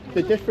saying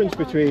the difference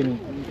between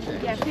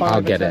 5 I'll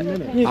and get 10 it.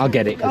 minutes. I'll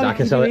get it because Oh, I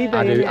can you sell do it.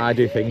 eBay, I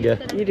do finger.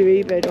 You do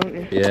eBay, don't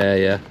you?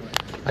 Yeah.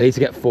 I need to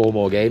get 4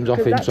 more games off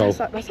him, so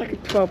That's like a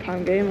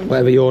 £12 game.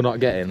 whatever you're not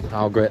getting,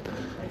 I'll grip.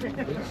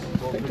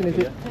 Is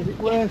it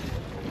worth?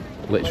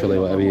 Literally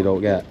whatever you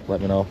don't get,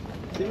 let me know.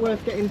 Is it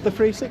worth getting the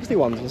 360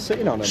 ones and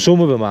sitting on them?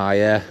 Some of them are,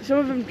 yeah. Some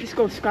of them just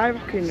go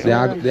skyrocketing. They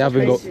have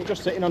been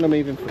Just sitting on them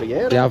even for a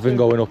year. They have been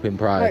going up in Like,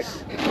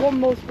 price. one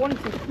most wanted.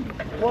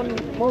 One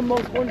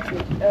most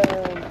wanted.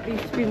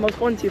 These 3 most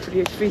wanted for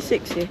the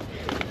 360. It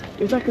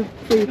was like a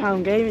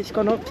 £3 game. It's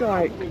gone up to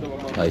like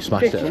Oh, you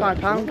smashed it.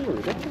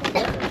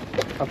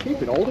 £55. I'm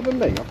keeping hold of them,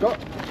 mate. I've got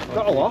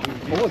a lot.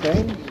 All the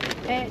games.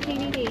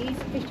 DVDs,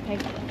 50p.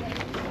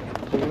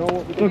 So you know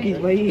what we do? Look, he's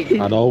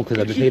waiting. I know, because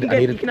I just You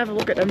need. can have a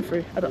look at them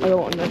through. I don't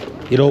want them.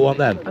 You don't want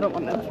them? I don't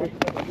want them through.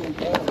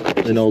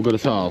 They're no good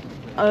at all.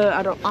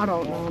 I don't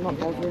know. I'm not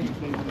bothering.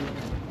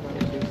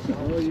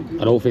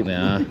 I don't think they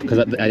are, because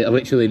I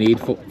literally need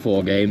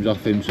 4 games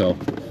off him. So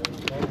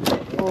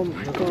Oh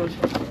my god.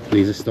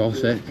 these are so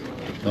sick.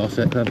 So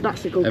sick, then.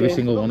 That's a good Every game.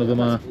 single one of them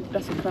are.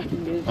 That's a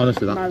cracking game.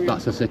 Honestly, Mario.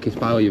 that's the sickest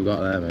pile you've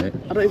got there, mate.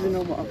 I don't even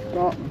know what I've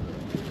got.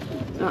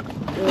 I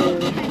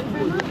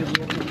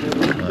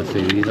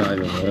see these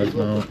aren't even worth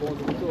now.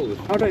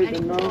 I don't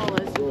even know.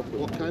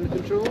 What kind of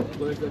control? I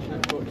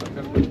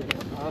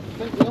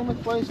think the only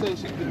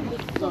PlayStation,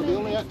 no, the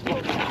only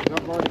Xbox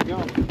I've already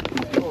got.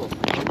 Oh,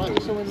 there might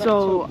be something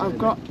So I've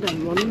got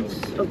them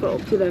ones. I've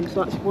got up to them.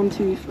 So that's 1,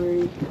 2,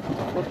 3,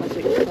 4, 5,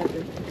 6, 7.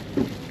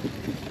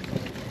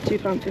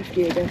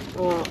 £2.50 again.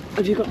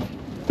 Have you got?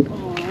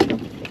 Oh, I got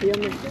the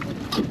on this.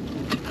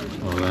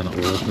 Oh, they're not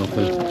worth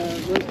nothing.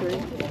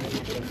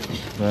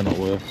 They're not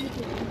worth.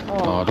 Oh, I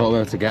don't know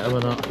where to get them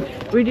or not.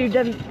 Would you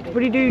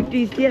do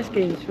these DS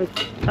games?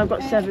 I've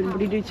got 7.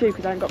 Would you do 2?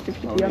 Because I ain't got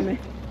 50p on me.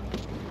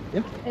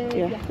 Yeah.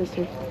 Yeah, there's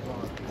 2.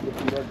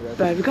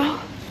 There we go.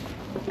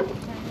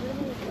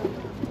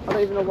 I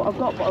don't even know what I've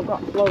got, but I've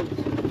got loads.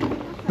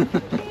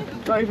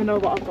 Don't even know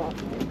what I've got.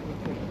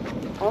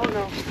 Oh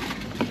no.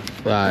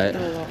 Right.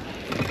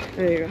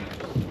 There you go.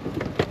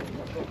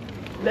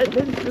 They're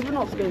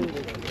not games.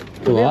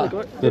 They're Really what?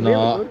 good. They're Really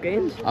not. good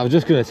games. I was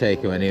just going to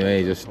take them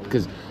anyway, just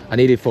because I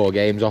needed 4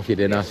 games off your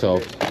dinner, so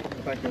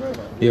Thank you very much.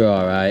 you're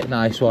alright.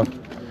 Nice one.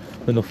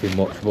 They're nothing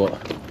much, but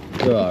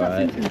you're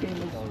alright.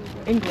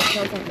 English,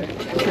 I don't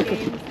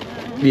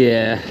think.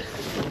 Yeah.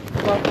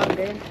 Well done,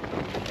 game.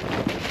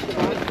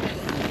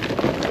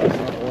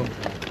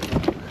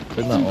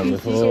 Been that one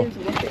before.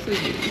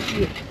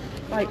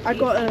 Like, I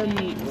got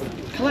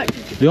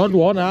collector's The odd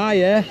one,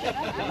 yeah. I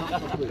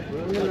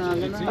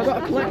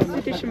got a collector's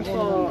edition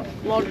for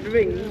Lord of the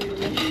Rings.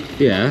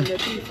 Yeah. And the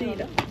PC,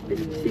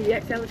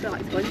 the XL is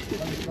like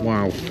 20.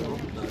 Wow.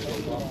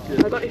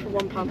 I got it for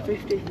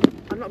 £1.50.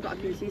 I've not got a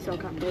PC, so I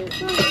can't play it.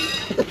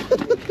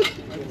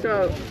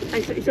 So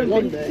it's on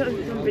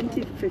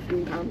vintage for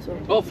 £15. So.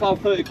 Oh, for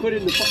 30 quid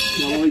in the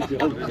box.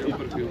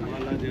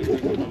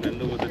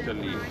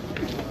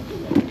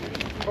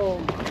 Oh.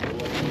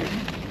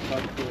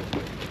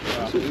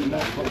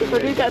 If I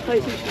do get a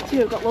PlayStation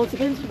 2, I've got loads of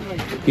games for me.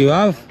 You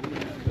have?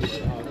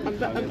 I'm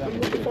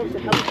looking forward to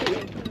Hello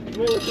Kitty.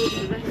 Roller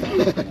Coaster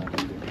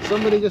Rescue.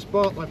 Somebody just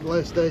bought my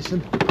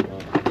PlayStation.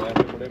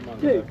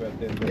 Two?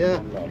 Yeah,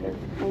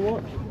 For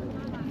what?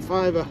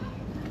 £5.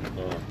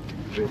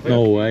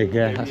 No way,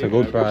 yeah, that's a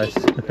good price.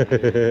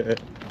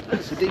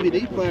 It's a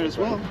DVD player as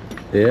well.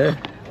 Yeah.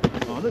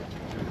 On it.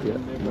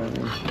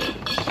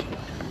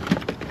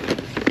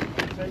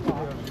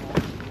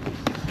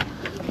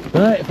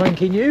 Right,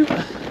 thanking you. You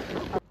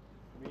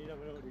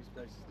never know what these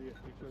places do. You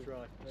should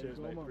try. Cheers,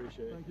 mate.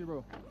 Appreciate it. Thank you,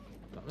 bro.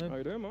 How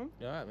you doing, man?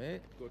 You alright,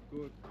 mate? Good,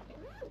 good.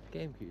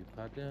 GameCube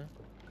pad, yeah.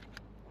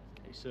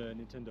 It's a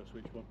Nintendo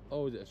Switch one.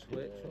 Oh, is it a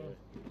Switch one?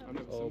 I've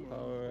never Oh, seen one.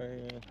 power,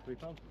 yeah.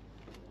 £3.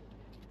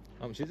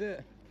 How much is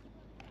it?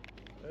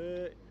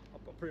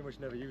 I've pretty much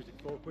never used it.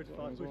 £4,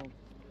 £5.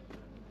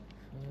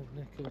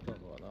 Nickel, I don't know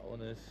what that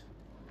one is.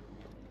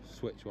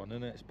 Switch one,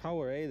 isn't it? It's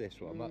power A,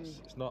 this one.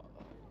 It's not.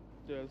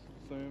 Yeah, it's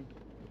the same.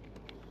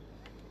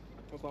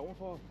 What's that one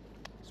for?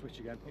 Switch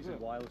again. It's a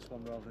wireless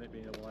one rather than it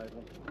being a wired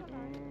one.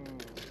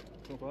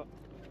 What's that?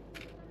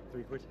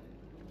 £3.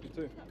 You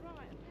too?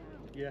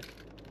 Yeah.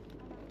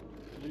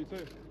 You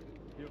too?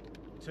 Yep.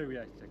 Two,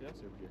 yeah. Take Yeah.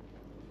 two, yeah.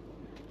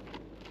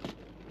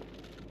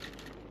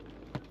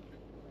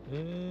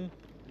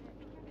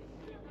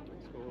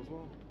 Let's go as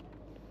well.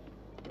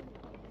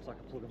 It's like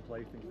a plug and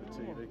play thing for the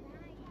TV.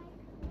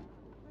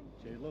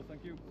 Cheers, love.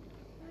 Thank you.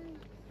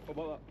 What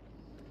about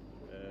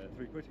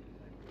 £3. that?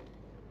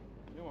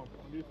 Yeah, man.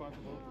 I'll be fine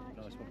for both.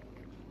 Nice one.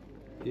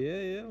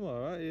 Yeah, I'm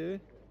alright, yeah.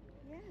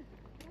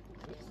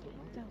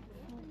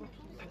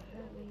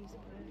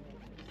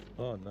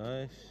 Oh,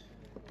 nice.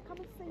 Come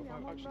and see me,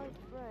 I'm on road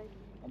 3.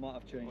 I might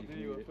have changed if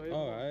you need it.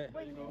 Alright.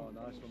 Oh,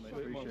 nice one, mate. Sweet,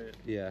 man. Appreciate it.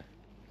 Yeah.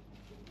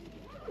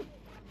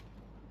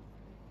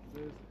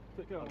 Cheers.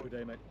 Take care. Have a good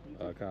day, mate.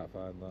 I can't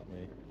find that,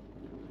 mate.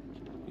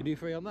 You do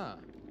free on that?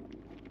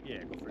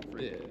 Yeah, go for it.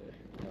 Free. Yeah.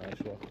 Nice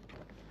one.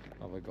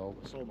 Have a go.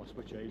 I sold my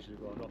Switch ages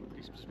ago.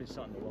 It's been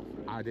sat in the loft for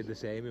ages. I did the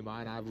same with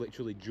mine. I've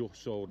literally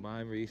just sold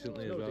mine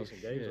recently There's as no well.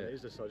 decent games on it,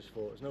 is there? So I just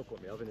thought there's no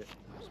point in me having it.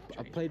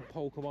 I played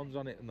Pokemons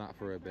on it and that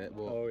for a bit,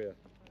 but Oh yeah.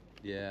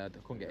 yeah, I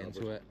couldn't get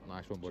into it.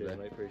 Nice one, buddy. Cheers,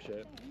 mate. Appreciate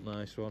it.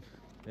 Nice one.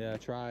 Yeah, I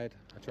tried,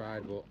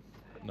 but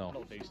no.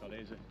 Not decent,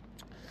 is it?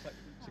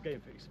 It's a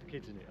game for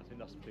kids, isn't it? I think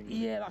that's the thing.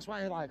 Yeah, that's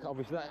why I like,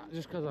 obviously,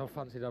 just because I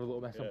fancied having a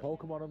little mess on Yeah.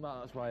 Pokemon and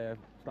that's why I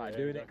started Yeah,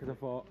 doing it, exactly. because I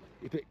thought,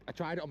 I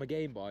tried it on my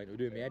Game Boy and it was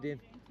doing my head in,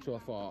 so I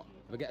thought,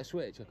 if I get a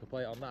Switch, I could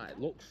play it on that. It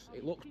looks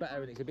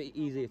better and it's a bit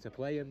easier to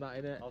play in that,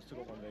 innit? I've still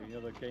got one there, you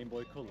know the Game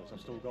Boy Colours,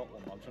 I've still got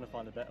one, but I'm trying to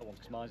find a better one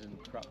because mine's in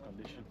crap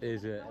condition.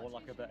 Is it? I want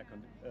like a better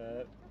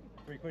condition.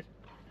 £3.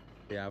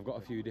 Yeah, I've got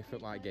a few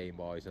different like Game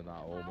Boys and that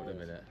at home at the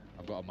minute.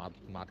 I've got a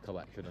mad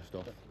collection of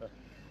stuff.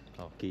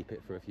 I'll keep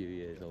it for a few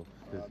years though.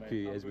 There's a few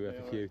years worth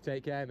a few.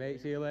 Take care,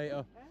 mate. See you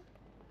later.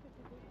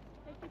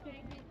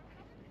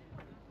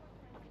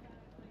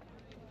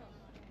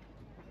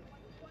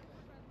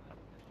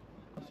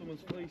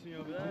 Someone's fleecing you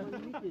over there.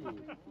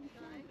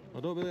 I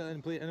don't be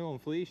letting anyone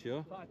fleece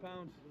you.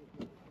 £5.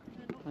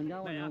 And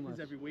that one, Mate, how happens much?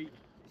 every week.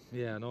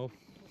 Yeah, I know.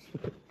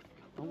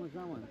 How much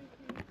that one?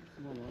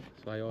 Small one.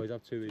 So I always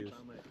have two ears.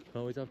 I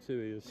always have two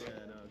ears. Yeah,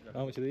 no, exactly.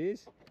 How much are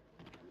these?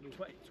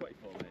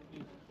 24,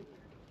 mate.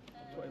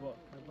 20 what?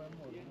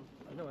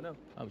 I know.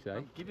 How much are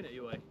I'm giving it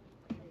you away.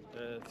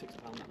 £6, mate.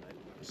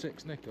 they?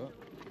 6 nickel.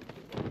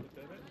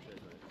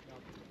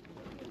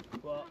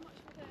 What?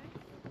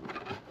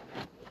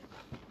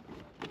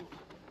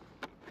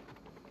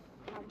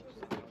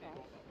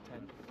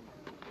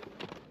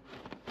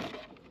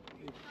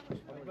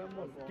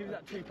 Give me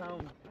that £2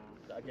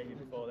 that I gave you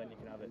before, then you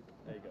can have it.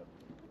 There you go.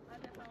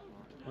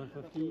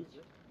 150 each.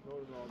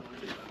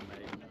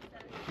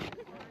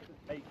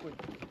 £8.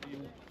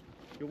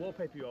 You'll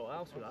wallpaper your whole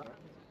house with that.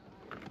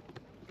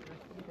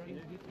 You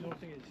don't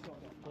think it's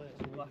plates,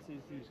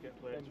 glasses, you just get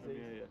plates from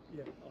here,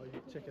 yeah. Oh, you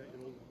check out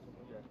your old ones.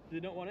 Yeah. Do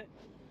you not want it?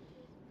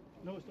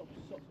 No, it's not.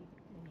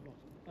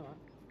 Alright.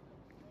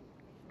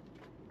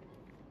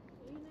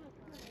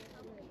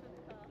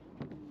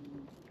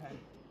 Pen.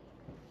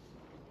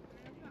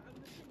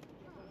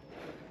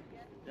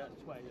 Yeah,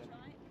 it's 20,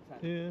 yeah.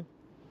 10. Yeah.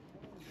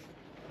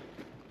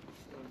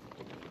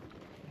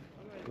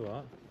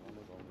 What?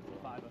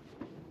 £5.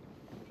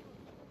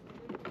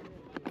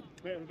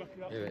 Wait, on the back of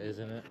that. Here it is,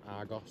 isn't it?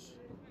 Argos.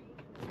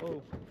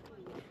 Oh.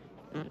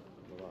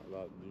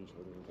 Like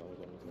usually the guys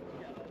on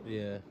it.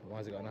 Yeah.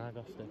 Why's it got an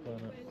Argos sticker on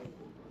it?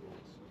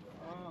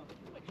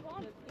 Which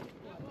one?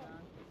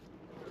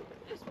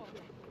 This one.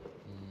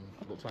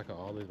 Looks like it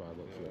always by the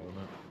looks of it,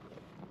 doesn't it?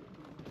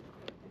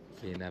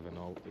 So you never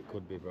know. It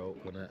could be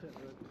broke, couldn't it?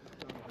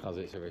 Because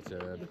it's a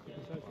return.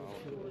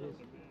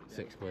 £6.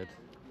 £6. That's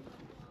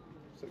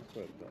not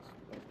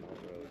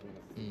really,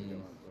 isn't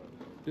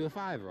it? Do a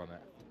 £5 on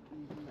it.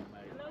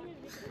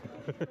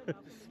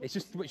 it's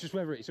just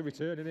whether it's a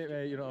return, innit,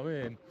 mate? You know what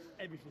I mean?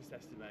 Everything's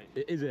tested,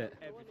 mate. Is it?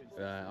 Everything's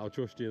Right, I'll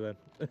trust you then.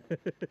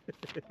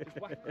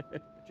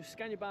 Just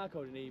scan your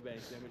barcode on eBay,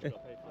 and then we just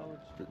got to pay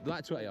for it.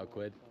 Like 20 odd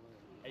quid.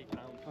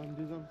 £8. And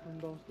is them from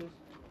downstairs?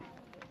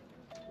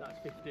 That's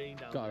 15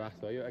 down. Got to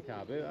ask though, you're at a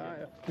carboot, aren't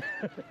you?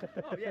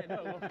 Oh yeah,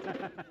 no.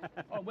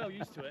 I'm well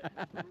used to it.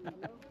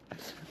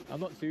 I'm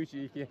not too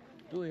cheeky.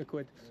 Only a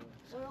quid.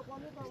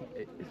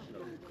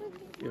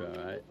 You're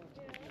alright.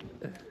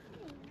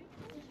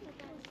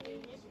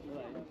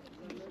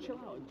 Just chill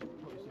out and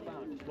put yourself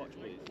down. Just watch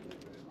me.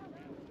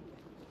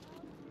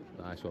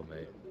 Nice one,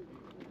 mate.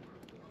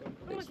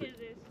 How much is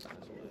this?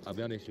 I'll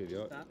be honest with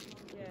you.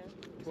 Yeah.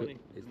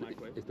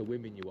 It's the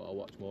women you want to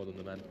watch more than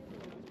the men.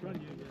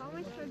 How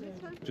much for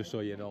this one? Just so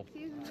you know.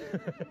 Excuse me.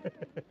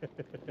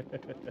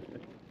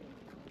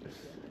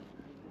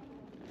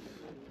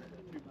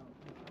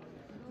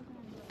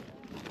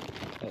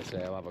 Let's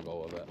say I'll have a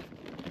go of it.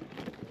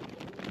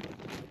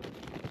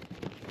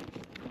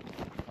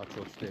 I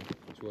trust him.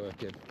 It's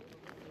working.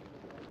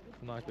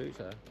 Some nice boots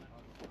there.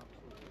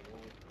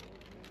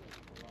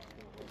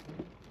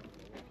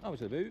 How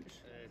much are the boots?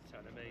 10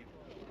 of me.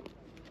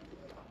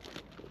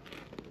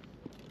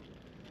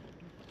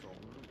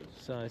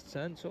 Size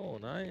 10, so all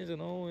nice,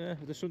 isn't all, yeah.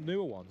 There's some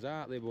newer ones,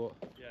 aren't they, but...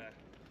 Yeah.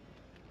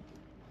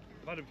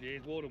 I've had them for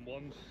years, wore them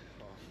once.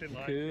 Didn't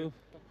like Cool.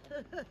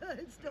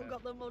 It's still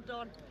got the mud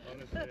on.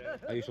 honestly, yeah.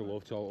 I used to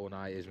love Total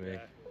 90s, me. Yeah.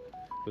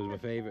 It was my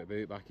favourite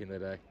boot back in the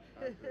day.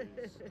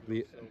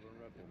 The, Silver and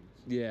red ones.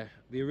 yeah,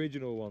 the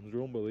original ones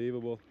were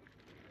unbelievable.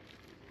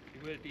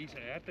 They were decent.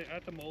 I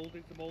had the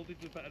moulded. The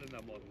moulded was better than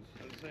them ones.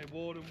 I'd say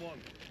wore them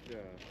once. Yeah.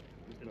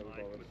 Just Didn't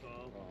never like them bothered. at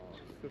all.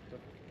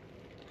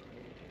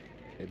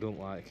 Oh. It don't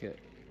like it.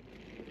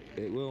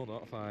 It will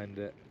not find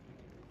it.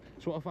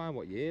 Just want to find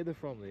what year they're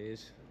from,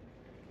 these.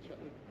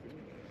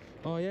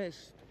 Oh yeah,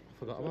 it's... I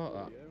forgot about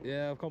that.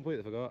 Yeah, I've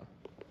completely forgot.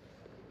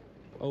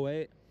 Oh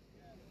wait.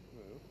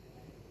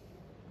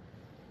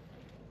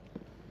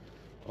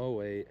 Oh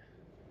wait.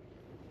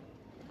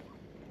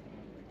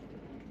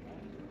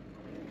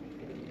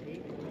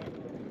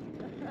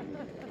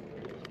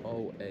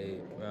 Oh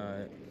eight,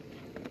 right.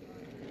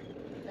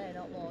 They're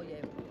not more you.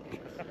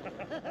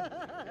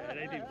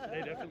 Yeah,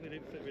 they definitely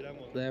didn't fit with them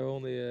ones. They're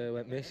only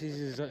when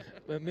Mrs.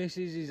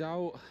 is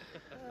out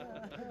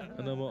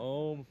and I'm at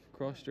home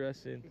cross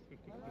dressing.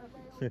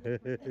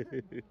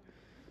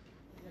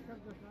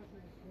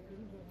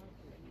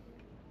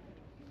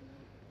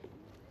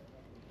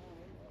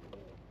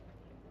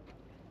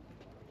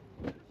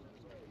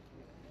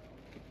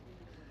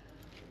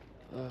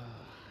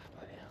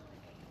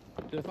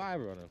 Do a £5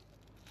 on them.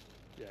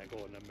 Yeah,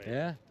 go on then, mate.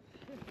 Yeah?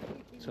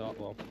 Top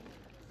one.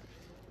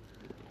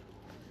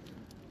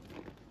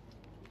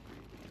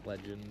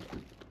 Legend.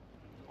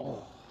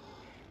 Oh.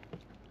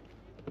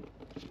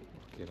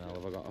 Fucking hell,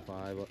 have I got a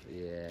 £5?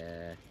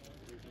 Yeah.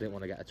 Didn't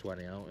want to get a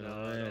 20 out, you know what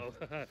I mean?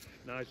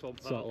 No. Nice one,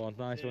 pal. Top one,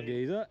 nice one,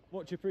 geezer.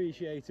 Much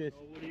appreciated.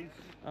 No worries.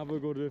 Have a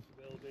good one.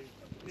 Will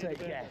do. Take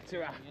care.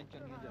 Ta-ra.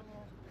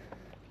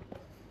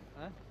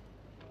 Huh?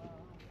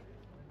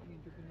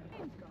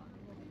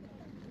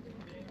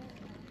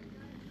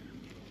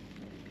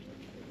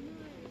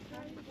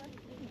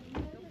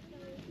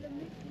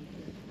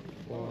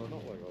 Oh,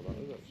 not like all that,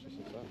 is it? It's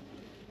just a set.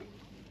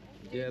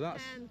 Yeah,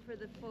 that's... 10 for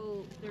the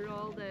full. They're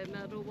all the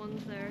metal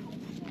ones there.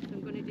 So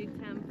I'm going to do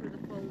 10 for the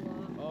full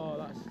lot. Oh,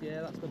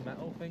 that's the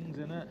metal things,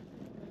 isn't it?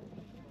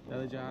 They're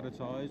the jar of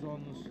toys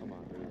ones. I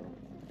might do that.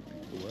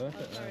 They're worth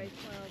it, Sorry, then.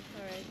 12.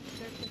 Sorry.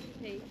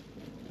 They're 50p.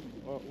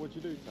 Oh, would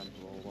you do 10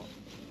 for all that?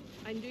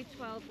 I can do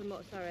 12 for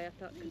more. Sorry, I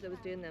thought because I was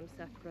doing them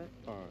separate.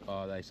 Alright. Oh,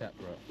 are they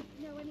separate?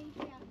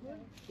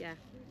 Yeah,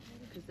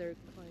 because they're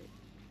quite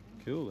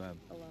Cool then.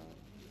 a lot.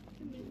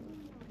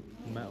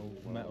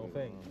 Metal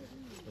thing.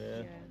 Yeah.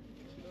 Yeah.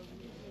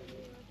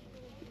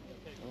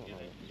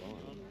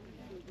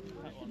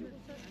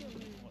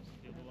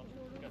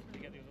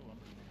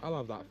 Oh, I'll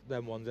have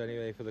them ones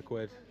anyway for the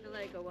 £1. The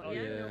Lego one. Oh,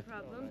 yeah, yeah. no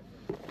problem.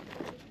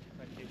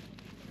 Thank you.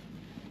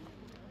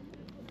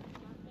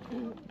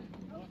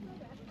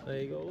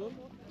 There you go, love.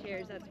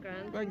 Cheers, that's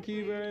grand. Thank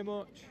you very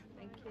much.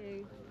 Thank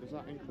you. Does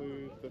that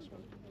include this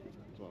one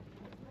as well?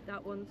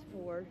 That one's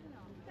 4.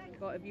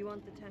 But if you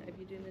want the 10, if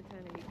you're doing the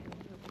 10, you can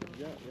have one.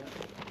 Yeah, yeah.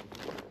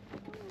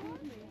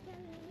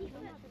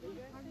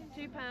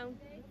 £2.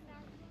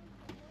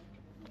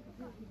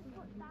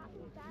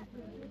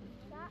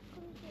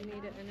 You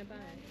need it in a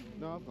bag?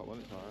 No, I've got one,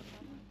 it's alright.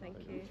 Thank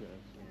you.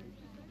 Cheers.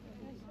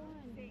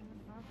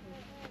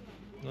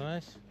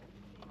 Nice.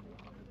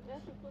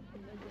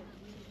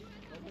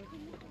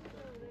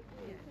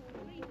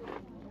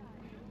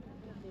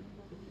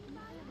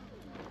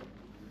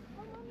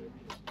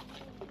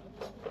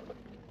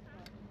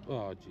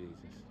 Oh, Jesus.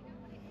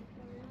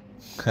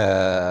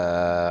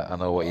 I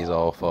know what he's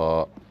all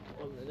for.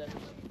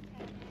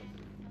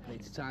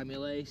 Need to tie my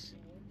lace.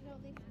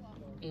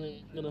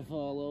 Gonna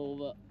fall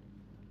over.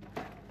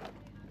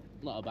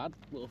 Not a bad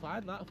little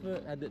find that for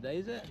end of the day,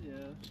 is it?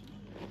 Yeah.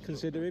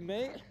 Considering,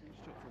 mate.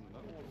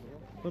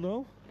 I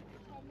know.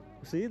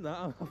 Seeing that,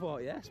 I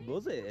thought, yes,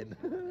 buzzing.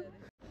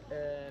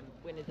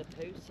 Winnie the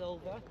Pooh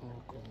silver.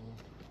 Oh, cool.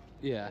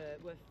 Yeah.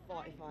 Worth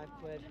 45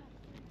 quid.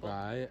 But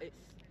Right.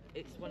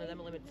 It's one of them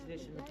limited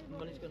edition. The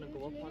money's gonna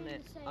go up on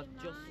it. I've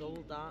just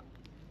sold that.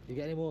 You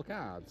get any more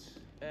cards?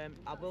 I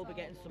will be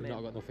getting some. You've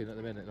not got nothing at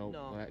the minute,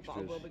 no extras. But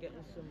I will be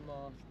getting some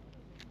more.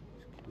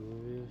 Just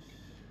curious.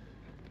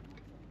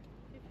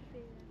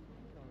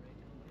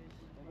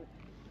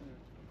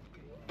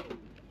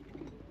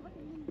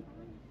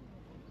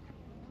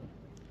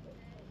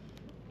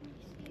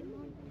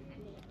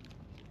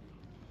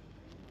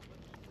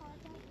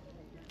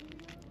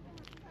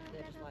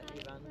 They're just like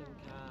your random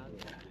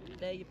cards.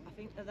 I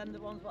think they're them the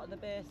ones what are the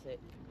basic.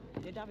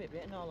 You'd have it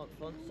written all up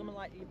front. Some are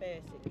like your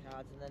basic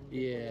cards and then.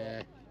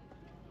 Yeah.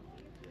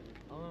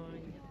 Oh, I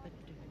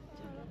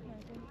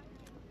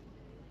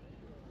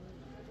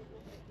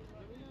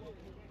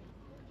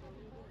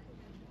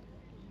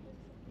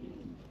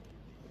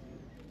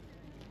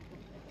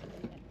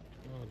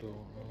don't know.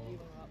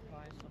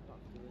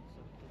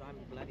 I'm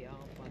bloody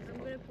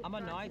hard. I'm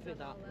annoyed with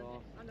that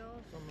though. I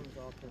know. Someone's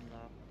opened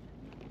that.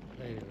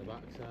 Pain in the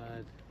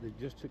backside. They've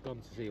just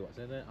gone to see what's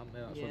in it, haven't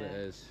they? That's what it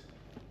is.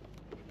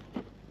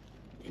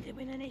 Did they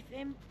win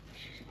anything?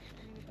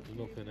 There's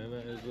nothing in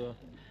it, is there?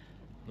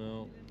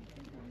 No.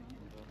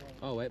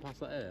 Oh wait, pass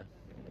that here.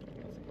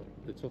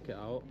 They took it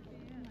out.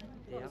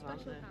 Yeah,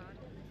 haven't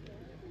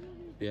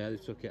they? Yeah, they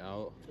took it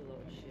out. Two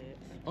little shits.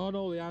 Oh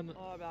no, they hadn't.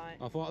 Alright.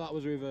 I thought that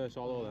was a reverse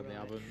all of them, they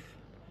haven't.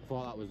 I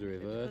thought that was the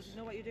reverse. Because you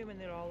know what you do when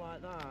they're all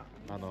like that?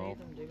 I know. See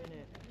them doing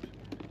it.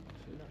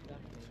 Not that.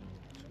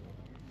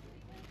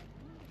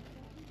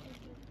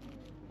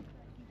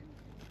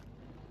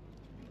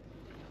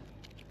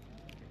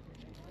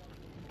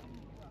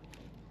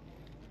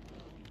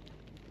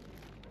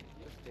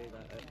 Just do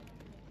that at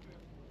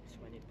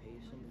 20p,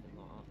 something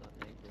like that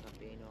day, with that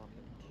being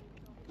opened.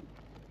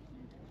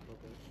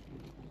 Buggers.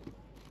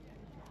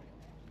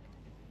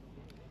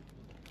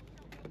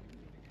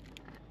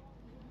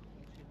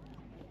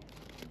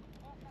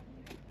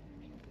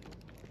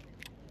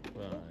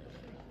 Right.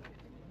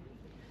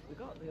 We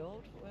got the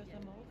old, where's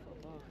them old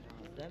football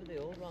cards? They're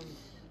the old ones.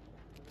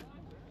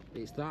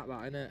 It's that,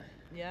 innit?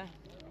 Yeah.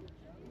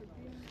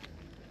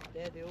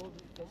 They're the old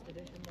first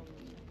edition ones.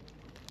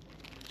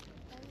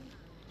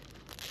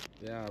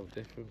 Yeah, how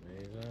different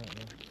these, aren't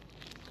they?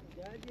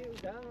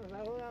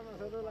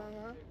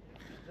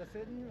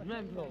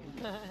 Remember?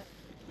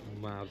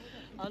 Mad.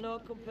 I know,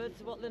 compared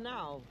to what they're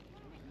now.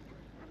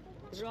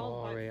 They're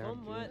all Tory quite fun,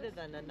 and weren't they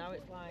then? And now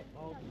it's like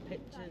all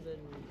pictures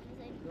and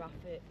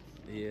graphics.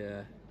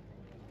 Yeah.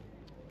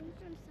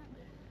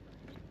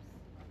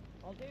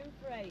 I'll do them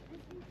for 8.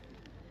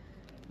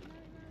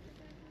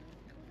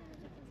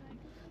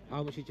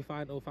 How much did you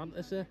find Final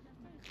Fantasy?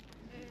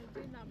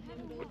 Doing that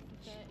bundle for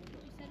 30.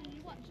 You said in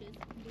your watches, you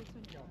can do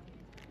some job.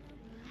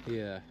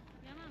 Yeah.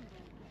 Yeah, man.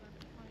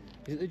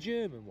 Is it the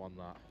German one,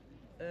 that?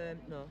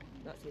 No,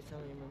 that's the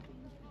Italian one.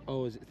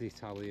 Oh, is it the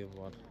Italian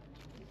one?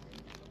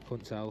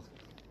 Couldn't tell.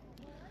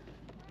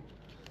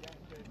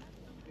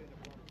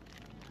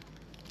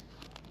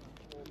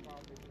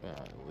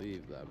 Right,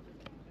 leave them.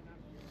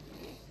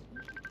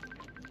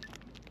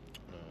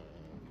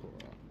 Put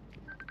that.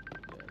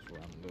 Yeah, it's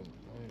random.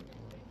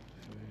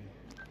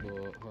 1, 2, 3,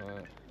 4,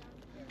 5.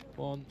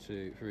 1,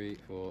 2, 3,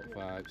 4,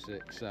 5,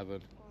 6,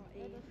 7.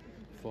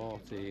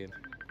 14.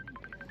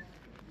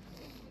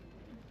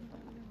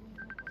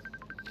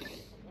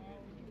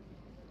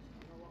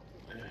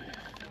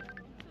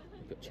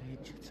 We've got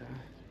change your tie.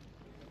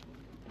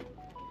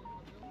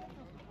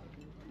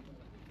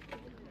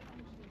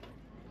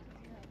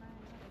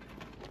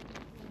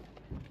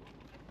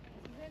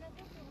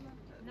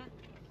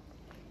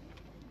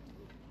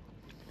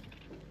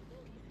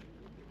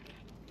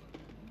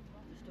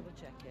 Just double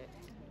check it.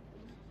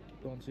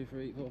 1, 2,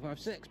 3, 4, 5,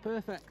 6.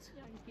 Perfect.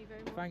 Thank you very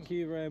much. Thank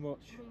you very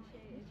much.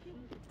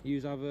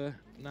 You have a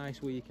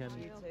nice weekend.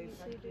 You too,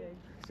 thank you.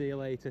 See you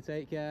later.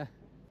 Take care.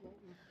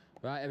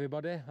 Right,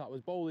 everybody, that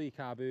was bowlee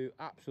carboot.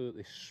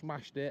 Absolutely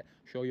smashed it.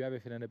 Show you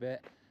everything in a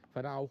bit.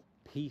 For now,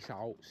 peace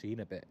out. See you in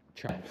a bit.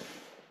 Ciao.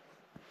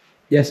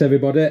 Yes,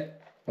 everybody,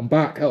 I'm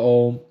back at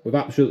home. We've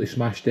absolutely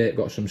smashed it.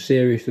 Got some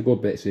seriously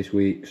good bits this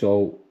week.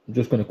 So I'm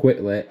just going to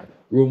quickly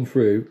run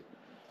through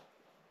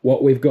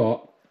what we've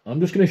got. I'm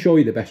just going to show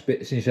you the best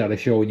bits instead of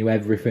showing you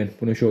everything. I'm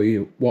going to show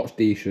you what's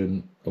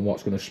decent and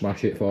what's going to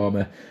smash it for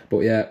me.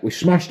 But yeah, we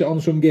smashed it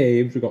on some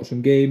games. We've got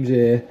some games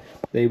here.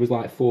 They was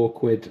like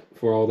 £4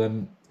 for all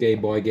them Game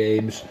Boy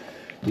games.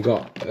 You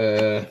got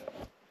a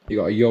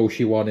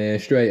Yoshi one here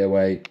straight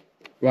away,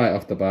 right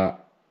off the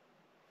bat.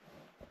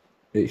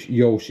 It's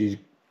Yoshi's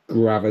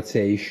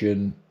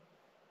Gravitation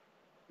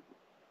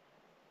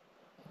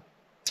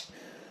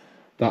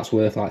That's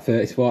worth like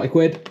 30 to 40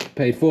 quid.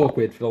 Paid 4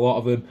 quid for a lot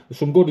of them. There's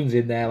some good ones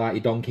in there, like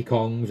your Donkey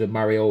Kongs and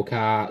Mario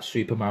Kart,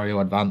 Super Mario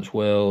Advance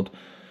World.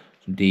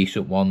 Some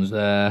decent ones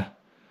there.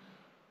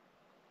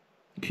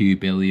 Q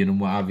Billion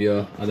and what have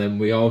you. And then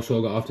we also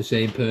got off the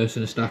same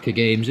person a stack of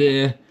games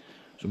here.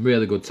 Some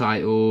really good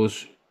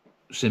titles.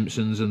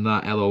 Simpsons and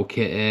that, Hello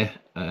Kitty.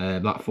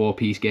 That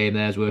 4-piece game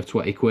there is worth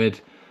 20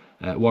 quid.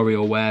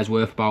 WarioWare's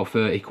worth about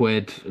 30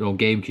 quid. You know,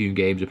 GameCube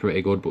games are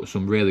pretty good, but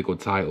some really good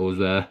titles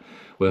there,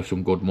 worth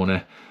some good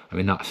money. I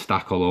mean, that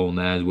stack alone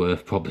there is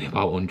worth probably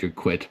about 100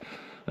 quid.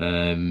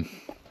 I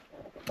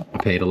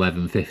paid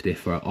 11.50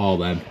 for all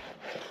them.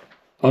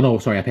 Oh no,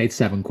 sorry, I paid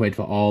 7 quid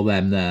for all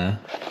them there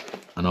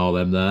and all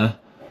them there.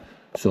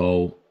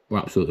 So we're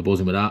absolutely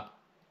buzzing with that.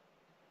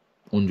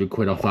 100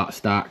 quid off that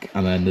stack,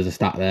 and then there's a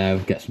stack there,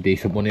 get some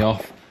decent money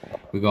off.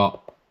 We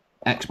got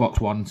Xbox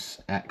One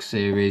X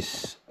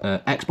series,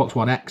 Xbox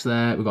One X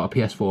there, we got a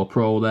PS4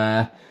 Pro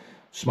there,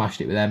 smashed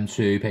it with them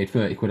two, paid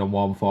 30 quid on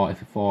one,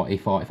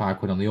 45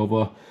 quid on the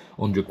other,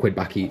 100 quid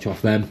back each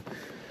off them.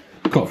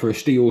 Got for a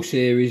Steel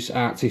Series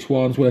Arctis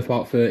ones, worth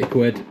about 30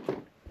 quid.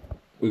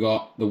 We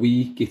got the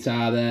Wii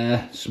guitar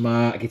there,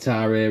 Smart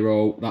Guitar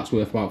Hero, that's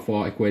worth about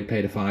 40 quid,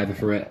 paid a fiver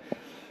for it.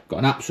 Got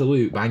an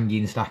absolute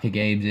banging stack of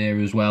games here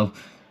as well.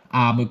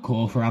 Armored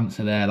Core for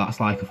Answer there, that's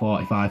like a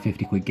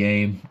 45-50 quid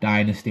game.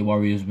 Dynasty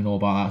Warriors, we know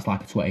about that, that's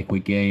like a 20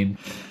 quid game.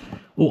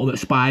 Ultimate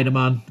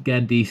Spider-Man,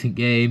 again, decent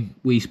game.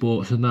 Wii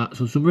Sports and that,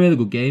 so some really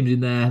good games in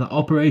there. That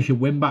Operation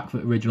Winback for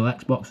the original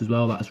Xbox as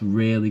well, that's a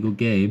really good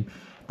game.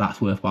 That's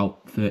worth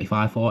about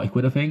 35-40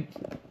 quid, I think.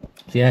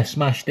 So yeah,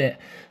 smashed it.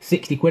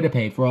 60 quid I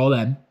paid for all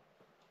them.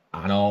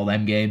 And all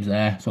them games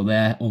there, so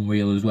they're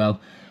unreal as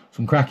well.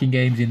 Some cracking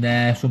games in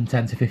there, some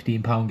 10 to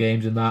 15 pound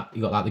games in that.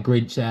 You got like the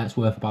Grinch set's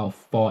worth about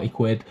 40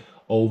 quid,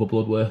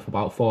 Overblood worth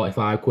about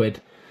 45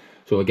 quid.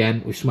 So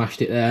again, we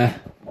smashed it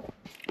there.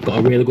 Got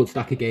a really good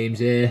stack of games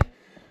here.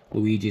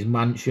 Luigi's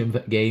Mansion for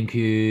the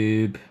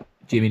GameCube,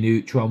 Jimmy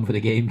Neutron for the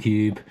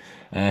GameCube,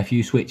 a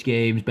few Switch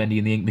games, Bendy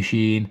and the Ink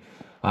Machine,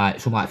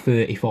 some like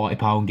 30-40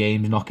 pound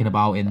games knocking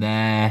about in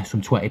there,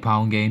 some 20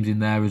 pound games in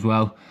there as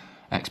well.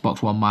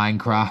 Xbox One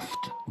Minecraft,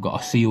 we've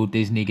got a sealed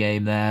Disney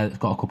game there that's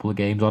got a couple of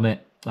games on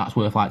it. That's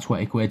worth like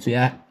 20 quid, so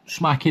yeah,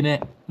 smacking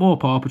it. More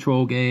Paw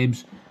Patrol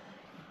games.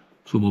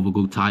 Some other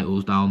good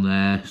titles down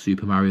there.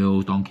 Super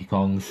Mario's, Donkey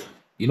Kongs.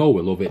 You know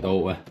we love it,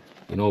 don't we?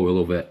 You know we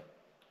love it.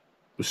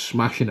 We're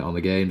smashing it on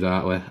the games,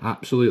 aren't we?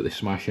 Absolutely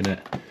smashing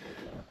it.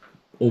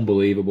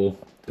 Unbelievable.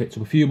 Picked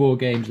up a few more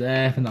games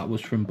there. I think that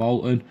was from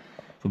Bolton.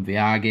 Some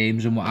VR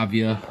games and what have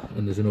you.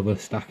 And there's another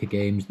stack of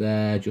games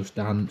there. Just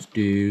Dance,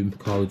 Doom,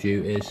 Call of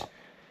Duties.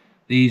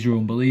 These are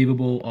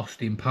unbelievable.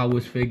 Austin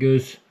Powers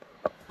figures.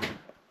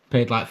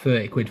 Paid like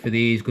 30 quid for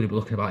these, going to be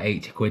looking about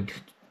 80 quid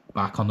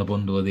back on the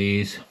bundle of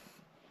these.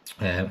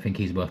 I think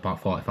he's worth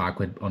about 45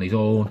 quid on his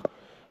own.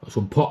 Got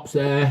some Pops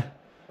there,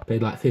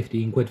 paid like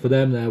 15 quid for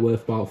them, they're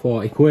worth about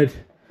 40 quid.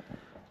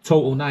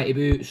 Total 90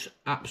 boots,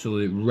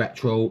 absolute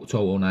retro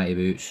Total 90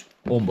 boots,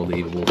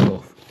 unbelievable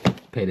stuff.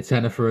 Paid a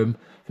tenner for them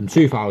from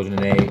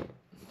 2008. I'm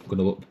going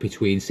to look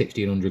between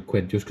 60 and 100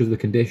 quid, just because of the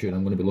condition,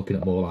 I'm going to be looking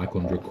at more like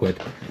 100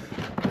 quid.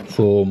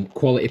 Some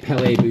quality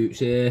Pele boots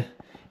here.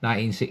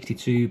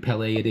 1962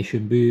 Pele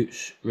edition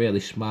boots,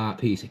 really smart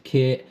piece of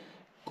kit.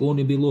 Going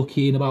to be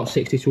looking about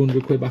 60 to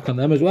 100 quid back on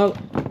them as well,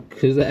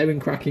 because they're in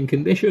cracking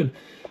condition.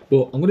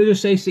 But I'm going to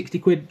just say 60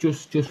 quid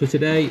just for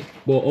today,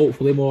 but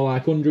hopefully more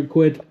like 100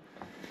 quid.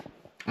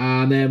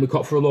 And then we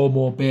got for a load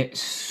more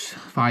bits,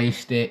 Fire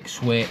Stick,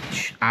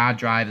 Switch, hard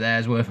drive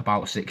there's worth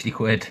about 60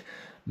 quid,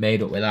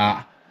 made up with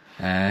that.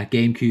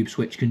 GameCube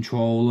Switch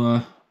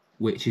controller,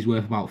 which is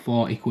worth about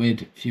 40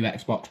 quid. A few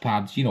Xbox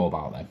pads, you know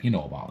about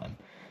them,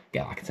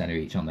 Get like a tenner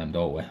each on them,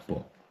 don't we?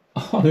 But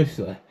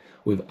honestly,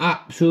 we've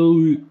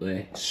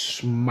absolutely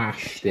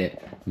smashed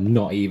it.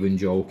 Not even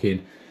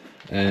joking.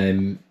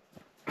 I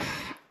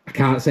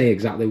can't say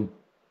exactly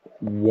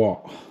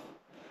what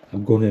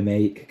I'm gonna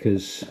make,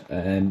 because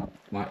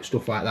like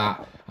stuff like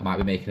that, I might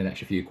be making an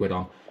extra few quid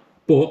on.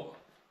 But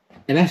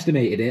I've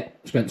estimated it.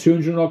 Spent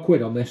 200 odd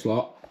quid on this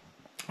lot,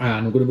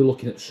 and I'm gonna be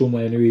looking at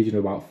somewhere in the region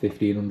of about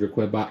 1500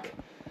 quid back.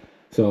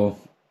 So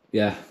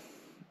yeah.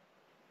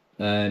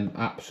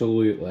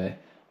 Absolutely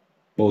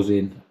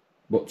buzzing,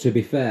 but to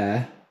be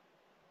fair,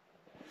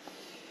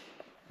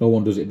 no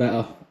one does it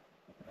better.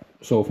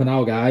 So for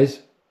now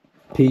guys,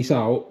 peace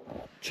out,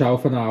 ciao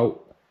for now,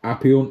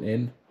 happy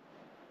hunting,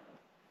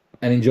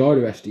 and enjoy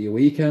the rest of your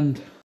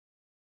weekend.